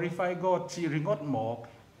to glorify God chi ringot mok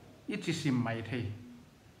it is sim mai thei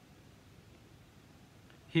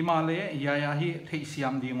Himalaya ya hi thei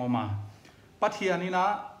siam di ngoma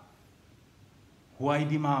pathianina huai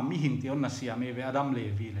di ma mi hing tion na siam e ve Adam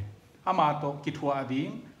Levi le ama to kithua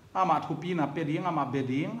ding ama thupina peding ama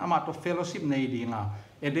beding ama to fellowship nei dinga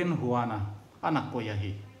eden huana anak ko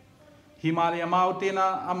yahi Himalaya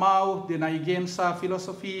mautena amau de nai gen sa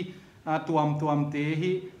philosophy tuam te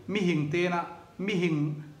hi mihing te na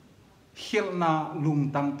mihing hilna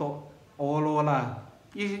lung tang to olola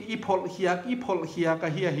i phol hiak ka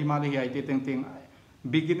hi Himalaya te teng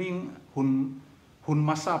beginning hun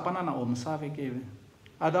masa panana om sa ve ke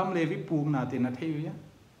Adam Levi pung na te na theu ya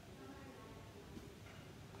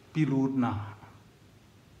pilud na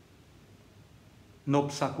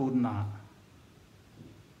nop sakud na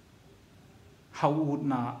haud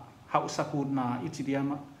na hau sakud na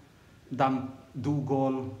ichidiama dang du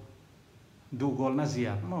gol na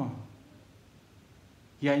ziat mo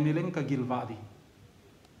yai nileng ka gilwa di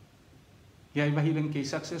yai bahileng ke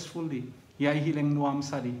successful di yai hileng nuam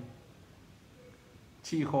sa di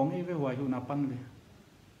chi khong e ve wai hu na pan le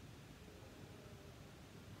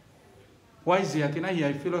wai zia kina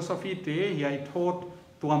yai philosophy te yai thot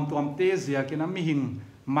tuam te zia kina mi hing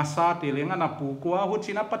masa te lenga na pu kwa hu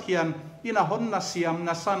china pathian ina hon na siam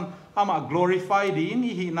na san ama glorify din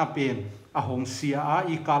hi na pen a hong sia a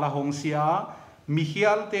I kala hong sia mi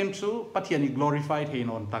hial ten chu pathian I glorified he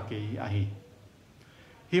non take a hi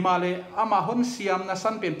himale ama hon siam na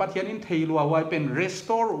san pen pathian in theilua wai pen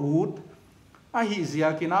restore ud a hi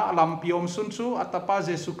zia kina lampiom sun chu atapa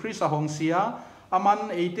Jesu Christ a hong sia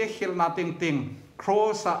aman eite khel na teng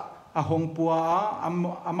cross a hong pua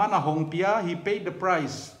aman a hong pia he paid the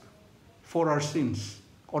price for our sins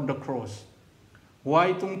on the cross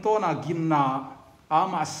wai tung to na ginna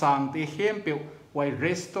ama sang te hem pe wai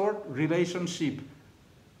restored relationship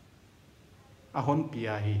a hon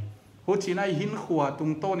pia hi ho china hin khuwa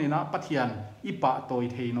tung to ni na pathian ipa toi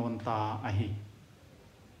theinon ta a hi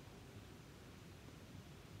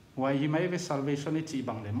wai hi mai ve salvation ni chi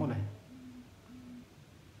bang le mo le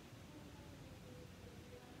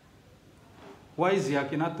wai zia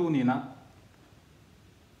kina tu ni na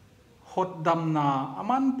hot dam na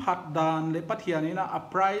aman phat dan le pathian ni na a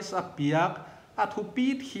price a piak a thu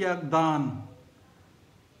pit hiak dan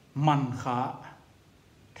man kha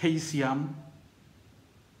thei siam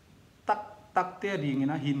tak te ding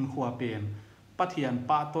na hin khwa pen pathian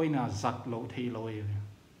pa toina zat lo thei lo e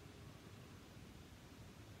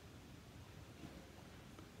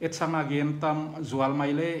et sang again tam zual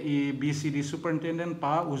maile EBCC superintendent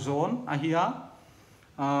pa uzon ahia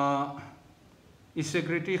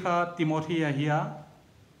secretary ha Timothy ahia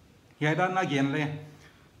hiada na gen le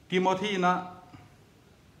Timothy na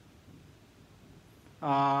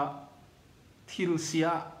thil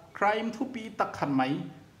sia crime thu pi tak khan mai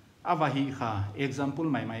avahi kha example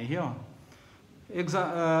mai hiyo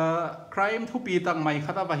crime thu pi tak mai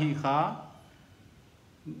khata vahi kha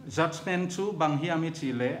judgment chu bang hiam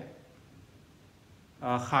chi le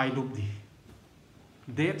khai lup di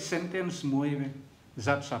death sentence moi ve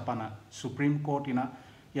judge sapana Supreme Court ina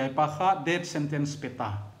yai pa kha death sentence peta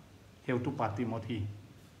heu tu pa Timothy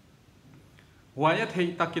waya thei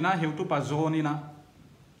takina heu tu pa zonina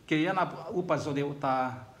ke yana upa zode uta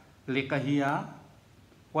lekahia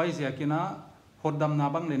wai zia kina hodam na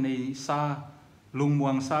bang le nei sa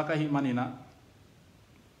lungmuang sa ka hi manina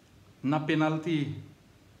na penalty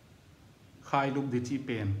khai lup di chi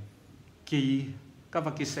pen ki ka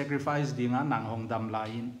va ki sacrifice dinga nang hong dam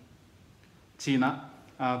lain china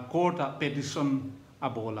court a petition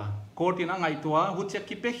abola court ina ngai tua hu che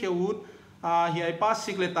ki pe heut hi ai pa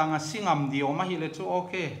sikle tanga singam dio ma hi le chu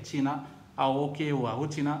okay china a okay wa hu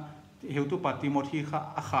china heu tu pa Timothy kha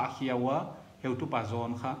a kha hiawa heu tu pa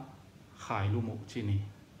zon kha khai lu mu chini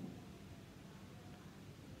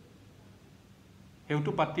heu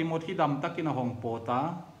tu pa Timothy dam takina hong pota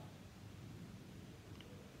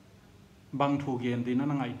bang thu gen din na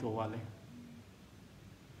ngai to wale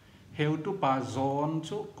heu tu pa zon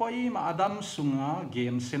chu koi ma adam sunga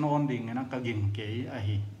gen senon ding na ka ging ke a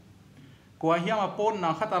hi kwa hiam a pon na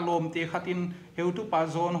khata lom te khatin heu tu pa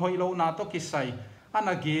zon hoilo na to kisai an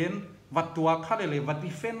again vatua khale le va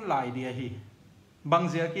defend lai dia hi bang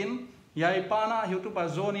ziakin yai pa na heu tu pa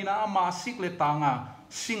zon ina ma sik le tanga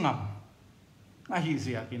singam a hi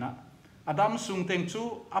ziakina adam sung teng chu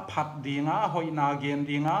a phat dinga hoina gen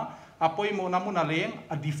dinga apoi mo namuna leng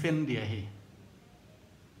a defend dia hi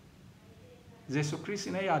Jesus Christ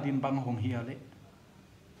ina ya din bang hong hi ale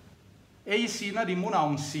ei sina di muna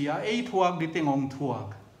ong sia ei thuak di tengong thuak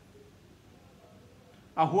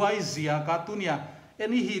a huai zia ka tunia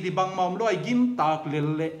eni hi di bang mom loi gin tak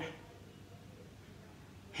lelle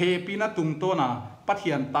he pina tung to na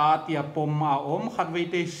pathian ta tia pom ma om khat vei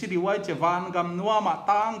te sidiwai chewan gam nuwa ma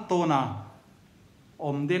tang to na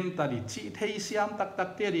om den ta di chi thei siam tak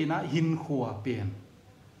te ri na hin khuwa pen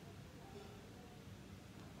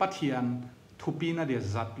pathian thupi na de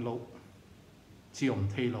zat lo chiom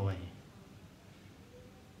thei lo ai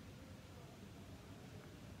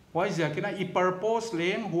wai zia kina I purpose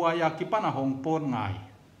leng huaya kipana hong pon ngai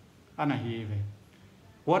ana hi ve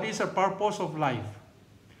what is a purpose of life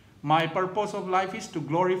my purpose of life is to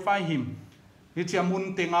glorify him nichia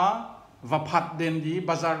mun tenga va phat den di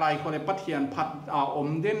bazar lai khole pathian phat a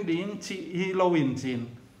om den ding chi hi lowin chin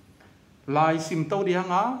lai sim to di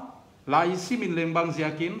hanga lai simin leng bang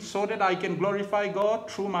ziakin so that I can glorify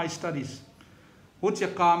God through my studies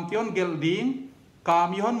huchia kam tion gel ding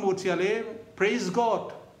kam ihon mu chia le praise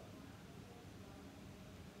God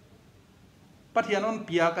pathian on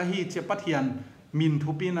pia ka hi che pathian min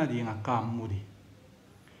thupina dinga kam mudi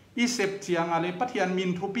isep chiang ale pathian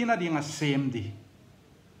min thupina dinga sem di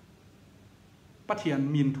pathian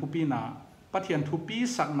min thupina pathian thupi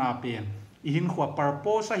sakna pen ihin khwa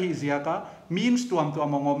purpose hi ziaka means tuam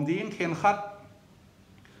mongom ding khen khat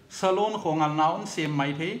salon khongal naun sem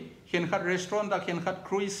mai the khen khat restaurant da khen khat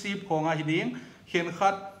cruise ship khonga hi ding khen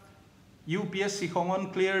khat UPSC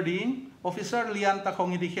khongon clear ding officer lian ta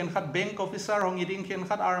khongi di khen khat bank officer hongi ding khen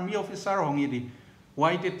khat army officer hongi di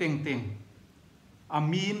wai te teng a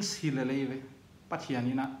means hi leleve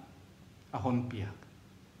pathianina a hon piak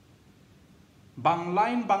bang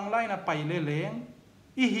line a paile leng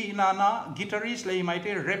i hi na guitarist lei mai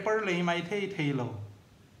te rapper lei mai the thelo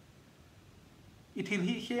ithil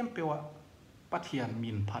hi khem pewa pathian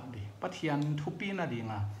min phat di pathian thupi na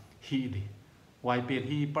dinga hi di wai pe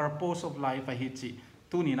hi purpose of life a hi chi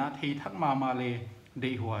tu ni na thei thak ma le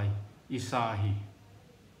dei huai isa hi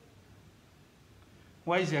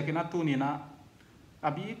wai zia kina tu ni na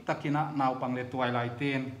abi takina naw pang le twilight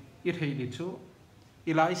ten i thei di chu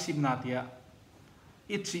ilai simna tia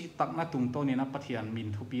ichi takna tung to ni na pathian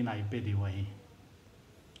min thupi nai pe di wai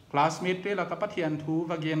classmate pe la ka pathian thu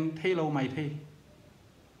va gen thelo mai the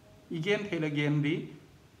igen thela gen di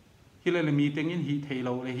hilele meeting in hi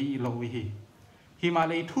thelo le hi lo hi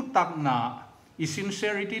himalay thu tak na i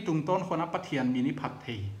sincerity tung ton khona pathian mini phat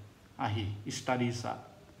thei a hi study sa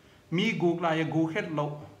mi guk la ya gu khet lo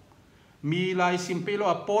mi lai simpelo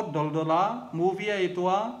a pot dol dola movie ai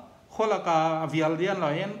tua kholaka avial dian la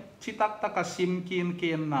en chitak taka sim kin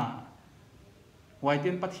ken na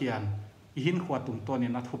waiten pathian hin khwa tung ton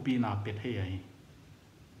na thupi na pe thei ai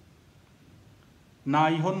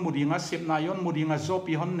nai hon mudinga sep nai hon mudinga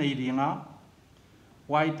zopi hon nei ringa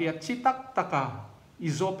waite chitak taka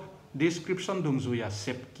izop description dung zuya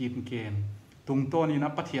sep kin ken tung ton na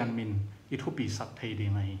pathian min I thupi sak thei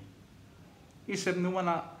ding ai I sep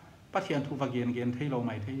numana pathian thu vagen gen thei lo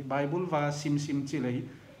mai thei bible va sim chi lei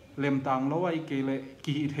lem tang lo ai ke le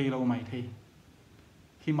ki thei lo mai thei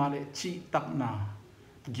himale chi tak na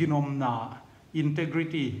ginom na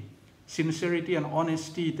integrity sincerity and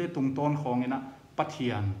honesty te tung ton khong ina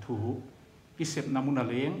pathian thu I sep namuna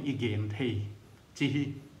leng I gen thei chi hi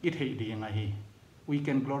I thei ding ai we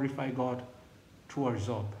can glorify God through our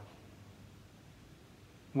job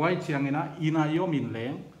wai chiang ina ina yomin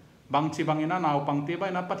leng bang chi bang ina naw pang te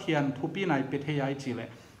ba na pathian thupi nai pe thei ai chi le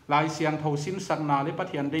lai siang tho sin sak na le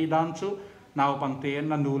pathian dei dan chu naw pang te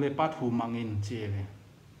na nu le pa thu mangin che le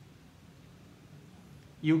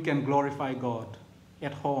you can glorify God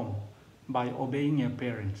at home by obeying your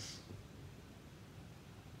parents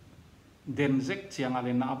den zek chiang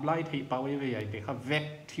ale na apply thei pa we ai te kha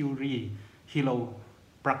vet theory hilo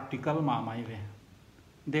practical ma mai ve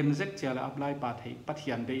den zek chiala apply pa thei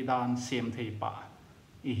pathian dei dan sem thei pa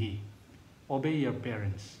I hi obey your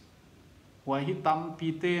parents why hi tam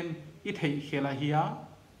pi ten I thei khela hia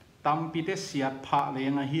tam pi te siat pha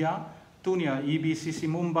lenga hia tunia EBCC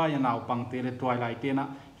Mumbai naw pang te le twilight te na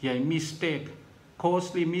hi mistake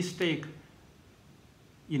costly mistake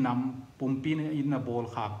inam pumpin in a ball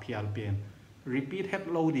khak phial pen repeat het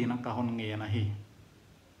loading na ka hon nge na hi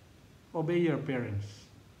obey your parents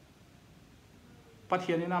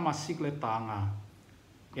pathian ina masik le tanga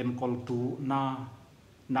en kol tu na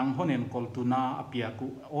nang hon en kol tu na apiaku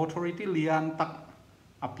authority lian tak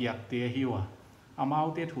apiak te hiwa amau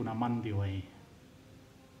te thuna man diwai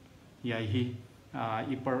yai hi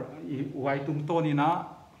wai tung to ni na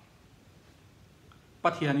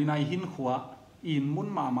pathian ina hin khwa in mun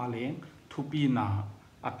ma leng thupi na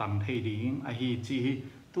atang thei ding a hi chi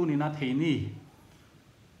tu ni na thei ni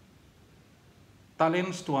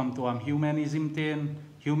talents tuam humanism ten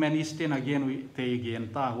humanist ten again we te again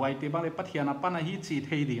ta wai te bang le pathiana pana hi chi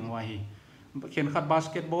thei ding wa hi khen khat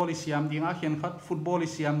basketball I siam dinga khen khat football I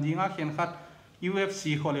siam dinga khen khat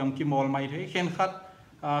UFC kholeong ki mol mai the khen khat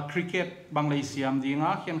cricket bang le siam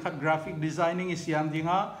dinga khen khat graphic designing I siam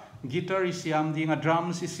dinga guitar I siam dinga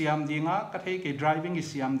drums I siam dinga ka thei ke driving I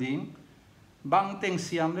siam ding bang teng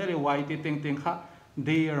siam le wai te teng kha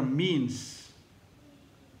their means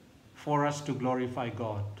for us to glorify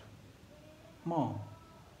God mo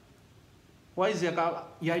why zeka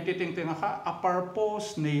yai te teng kha a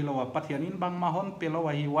purpose nei lo pathianin bang ma hon pe lo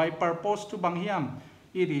hi why purpose to bang hiam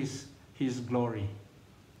it is his glory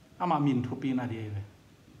ama min thupi na de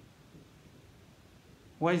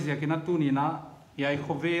why zeka na tu ni na yai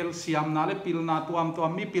khovel siam na le pil na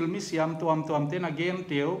tuam mi pil mi siam tuam te na gen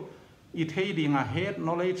teu I thei dinga head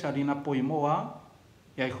knowledge adina poimowa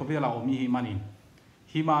yai khovela omi hi manin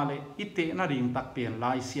himale ite na ring tak pen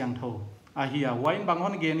lai siang tho a hia wain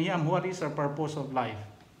bangon gen hiam what is the purpose of life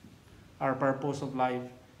Our purpose of life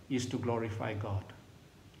is to glorify God.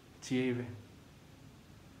 Chive.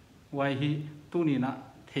 Why he tunina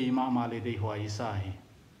thema male de huai sai.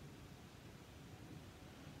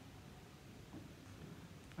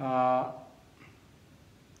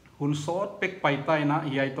 Hun sot pek pai tai na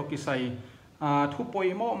hiai to kisai thu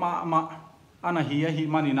poi mo ma ana hi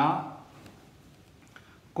manina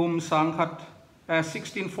kum sangkhat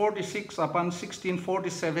 1646 upon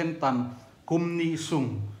 1647 tan kum ni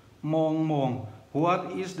sung mong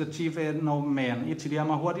what is the chief end of man? It's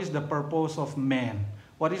what is the purpose of man?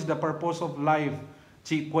 What is the purpose of life?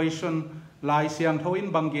 Chi question lai siang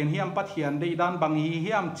thoin banggen hiam pat hian dei dan bang hi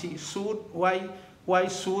hiam chi suit why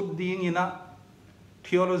suit ding ina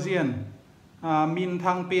theologian min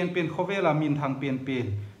thang pen khovela min thang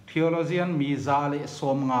pen theologian mi zale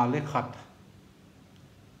som nga le khat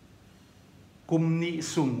kumni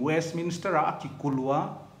sung Westminster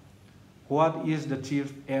akikulwa. What is the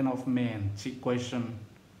chief end of man? Chi question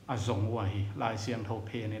azong wahi lai siang tho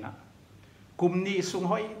pen ina kumni sung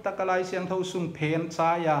hoi takalai siang tho sung pen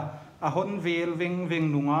chaya a hon vel veng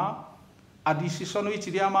nunga a decision which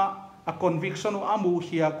diama a conviction amu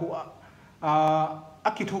hia ku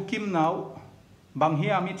akithu kim now bang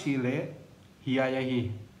hia mi chile hia ya hi.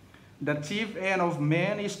 The chief end of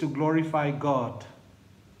man is to glorify God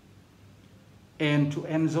and to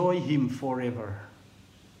enjoy him forever.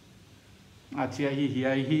 Achia hi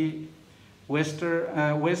hia hi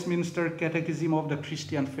Westminster Catechism of the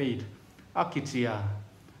Christian Faith akitia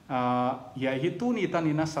hia hi tu ni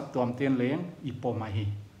tanina saptuam ten leng ipomahi.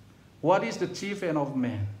 What is the chief end of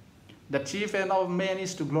man? The chief end of man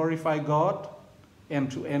is to glorify God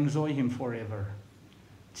and to enjoy him forever.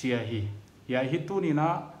 Chia hi hia hi tu ni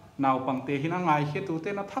na naw pangte hina ngai he tu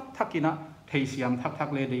te na thakina theisiam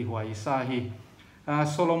thak le dei huai sa hi.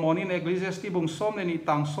 Solomon in Ecclesiastes bung som le ni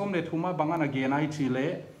tang som le thuma bangana genai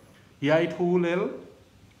chile yai thu lel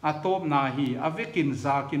atop na hi avekin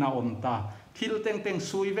zakina omta thil teng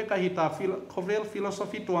sui ve ka hita khovel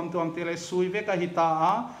philosophy tuam tele sui ve ka hita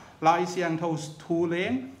a lai siang tho thu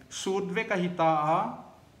leng sud ve ka hita a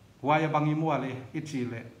waya bangi muale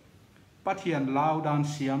ichile pathian lau dan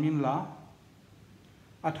siamin la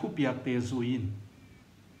athu piak te zuin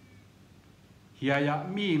hiaya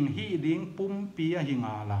ming hi ding pum pia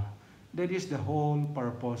hingala. That is the whole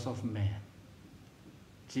purpose of man.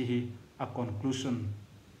 Chihi a conclusion,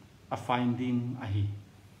 a finding ahi.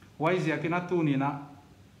 Why is yakina tunina?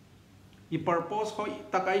 I purpose hoi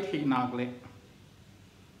takai thi nagle.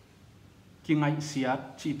 Kingai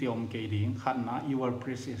siat chi teom ke ding khanna you are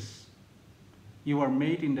precious. You are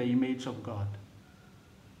made in the image of God.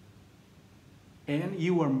 And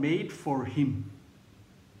you are made for him.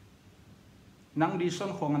 Nang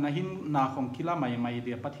dison khong na hin na khong kila mai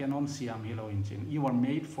dia pathianom siam hilo inchin. You are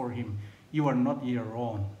made for him. You are not your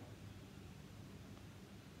own.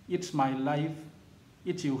 It's my life.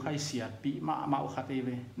 It's you hai siat pi ma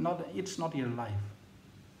ukhateve. It's not your life.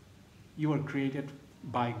 You are created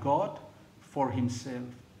by God for himself.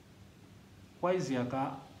 Why is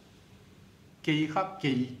yaka kei khak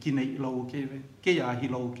kei kinei lo keve ke ya hi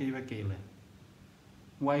lo keve kele.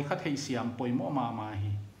 Why khat hai siam poi mo ma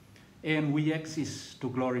hi. And we exist to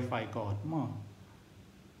glorify God.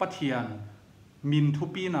 Pathian min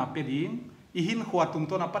thupi na peding ihin khwatung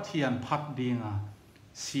to na pathian phat dinga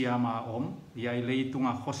siama om yai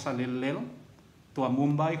leitunga khosalel tua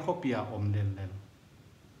Mumbai khopia om lel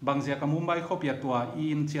bangzia ka Mumbai khopia tua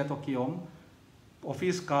in chia to kiom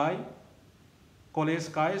office kai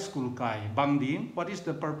college kai school kai bangding. What is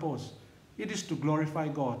the purpose? It is to glorify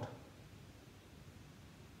God.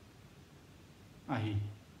 Ahi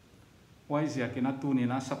why is yakina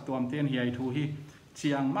tunina saptuam ten hiai thu hi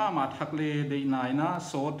chiang ma thakle dei nai na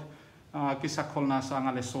sod kisakhol na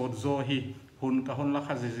sanga le sod zo hi hun ka hon la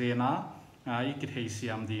khaje na I ki thei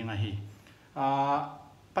siam ding a hi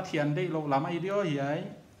pathian dei lo lama idio hiai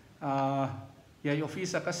yai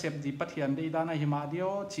office ka sep di pathian dei dana hi ma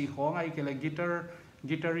dio chi khong ai kele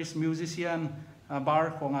guitarist musician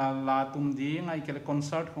bar khong la tum ding ai kele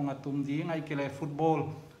concert khong tum ding ai kele football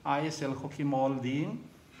ISL khoki mol ding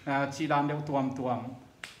chi dan deu tuam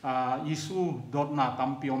isu dot na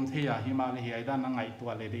tampiom thea himale hi dan ngai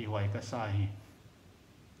tua le dei hoi ka sai.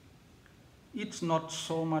 It's not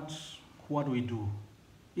so much what we do.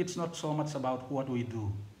 It's not so much about what we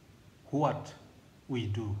do. What we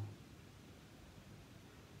do.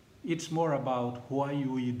 It's more about why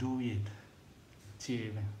we do it.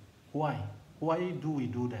 Why? Why do we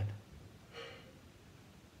do that?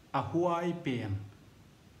 A why pain.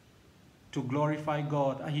 To glorify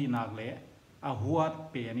God ahi nagle a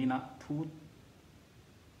huat penina thut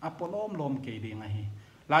apolom lom ke ding ahi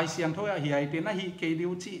lai siang thoya hi ai te na hi ke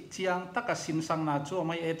diu chi chiang taka sin sang na chu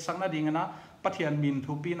mai et sang na ding na pathian min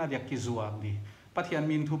thu pi na dia ki zuak di pathian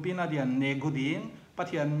min thu pi na dia ne guding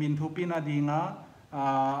pathian min thu pi na dinga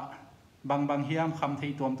bang hiam kham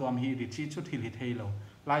thei tuam hi ri chi chu thil hi thei lo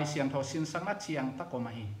lai siang tho sin sang na chiang ta ko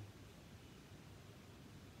ma hi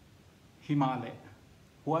himale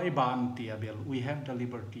huai ban tiabel we have the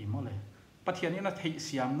liberty mole pathian ina thei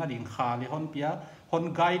siam na ding kha le hon pia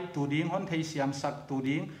hon guide tu ding hon thei siam sak tu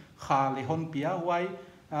ding kha le hon pia huai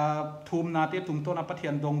thum na te tung to na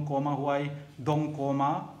pathian dong ko ma huai dong ko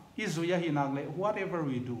ma izuya hinak le whatever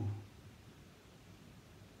we do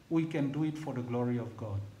we can do it for the glory of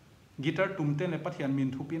God guitar tumte le pathian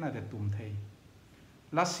min thu pina de tum thei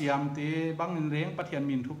la siam te bang in reng pathian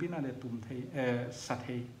min thu pina de tum thei sa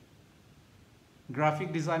thei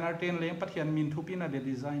graphic designer ten leng pathian min thu pina de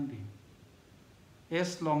design di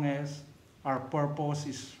as long as our purpose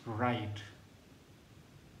is right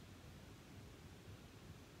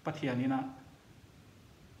pathianina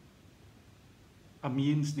a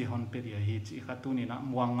means di hon peria hi chi khatunina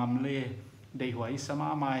muangam le dei huai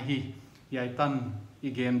sama ma hi yai tan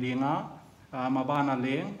igen dinga mabana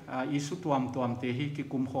leng isu tuam te hi ki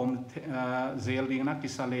kum khom zel dingna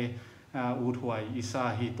kisale ud huai isa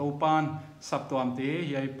hi topan sap tuam te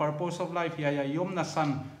hi purpose of life hi yom na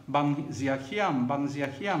san bang zia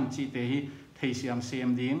khiam chi te hi thei siam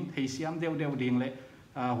sem ding thei siam deu ding le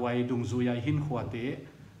huai dung zu ya hin khwa te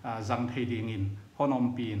zang thei ding in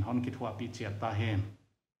honom pin hon ki thwa pi chiat ta hen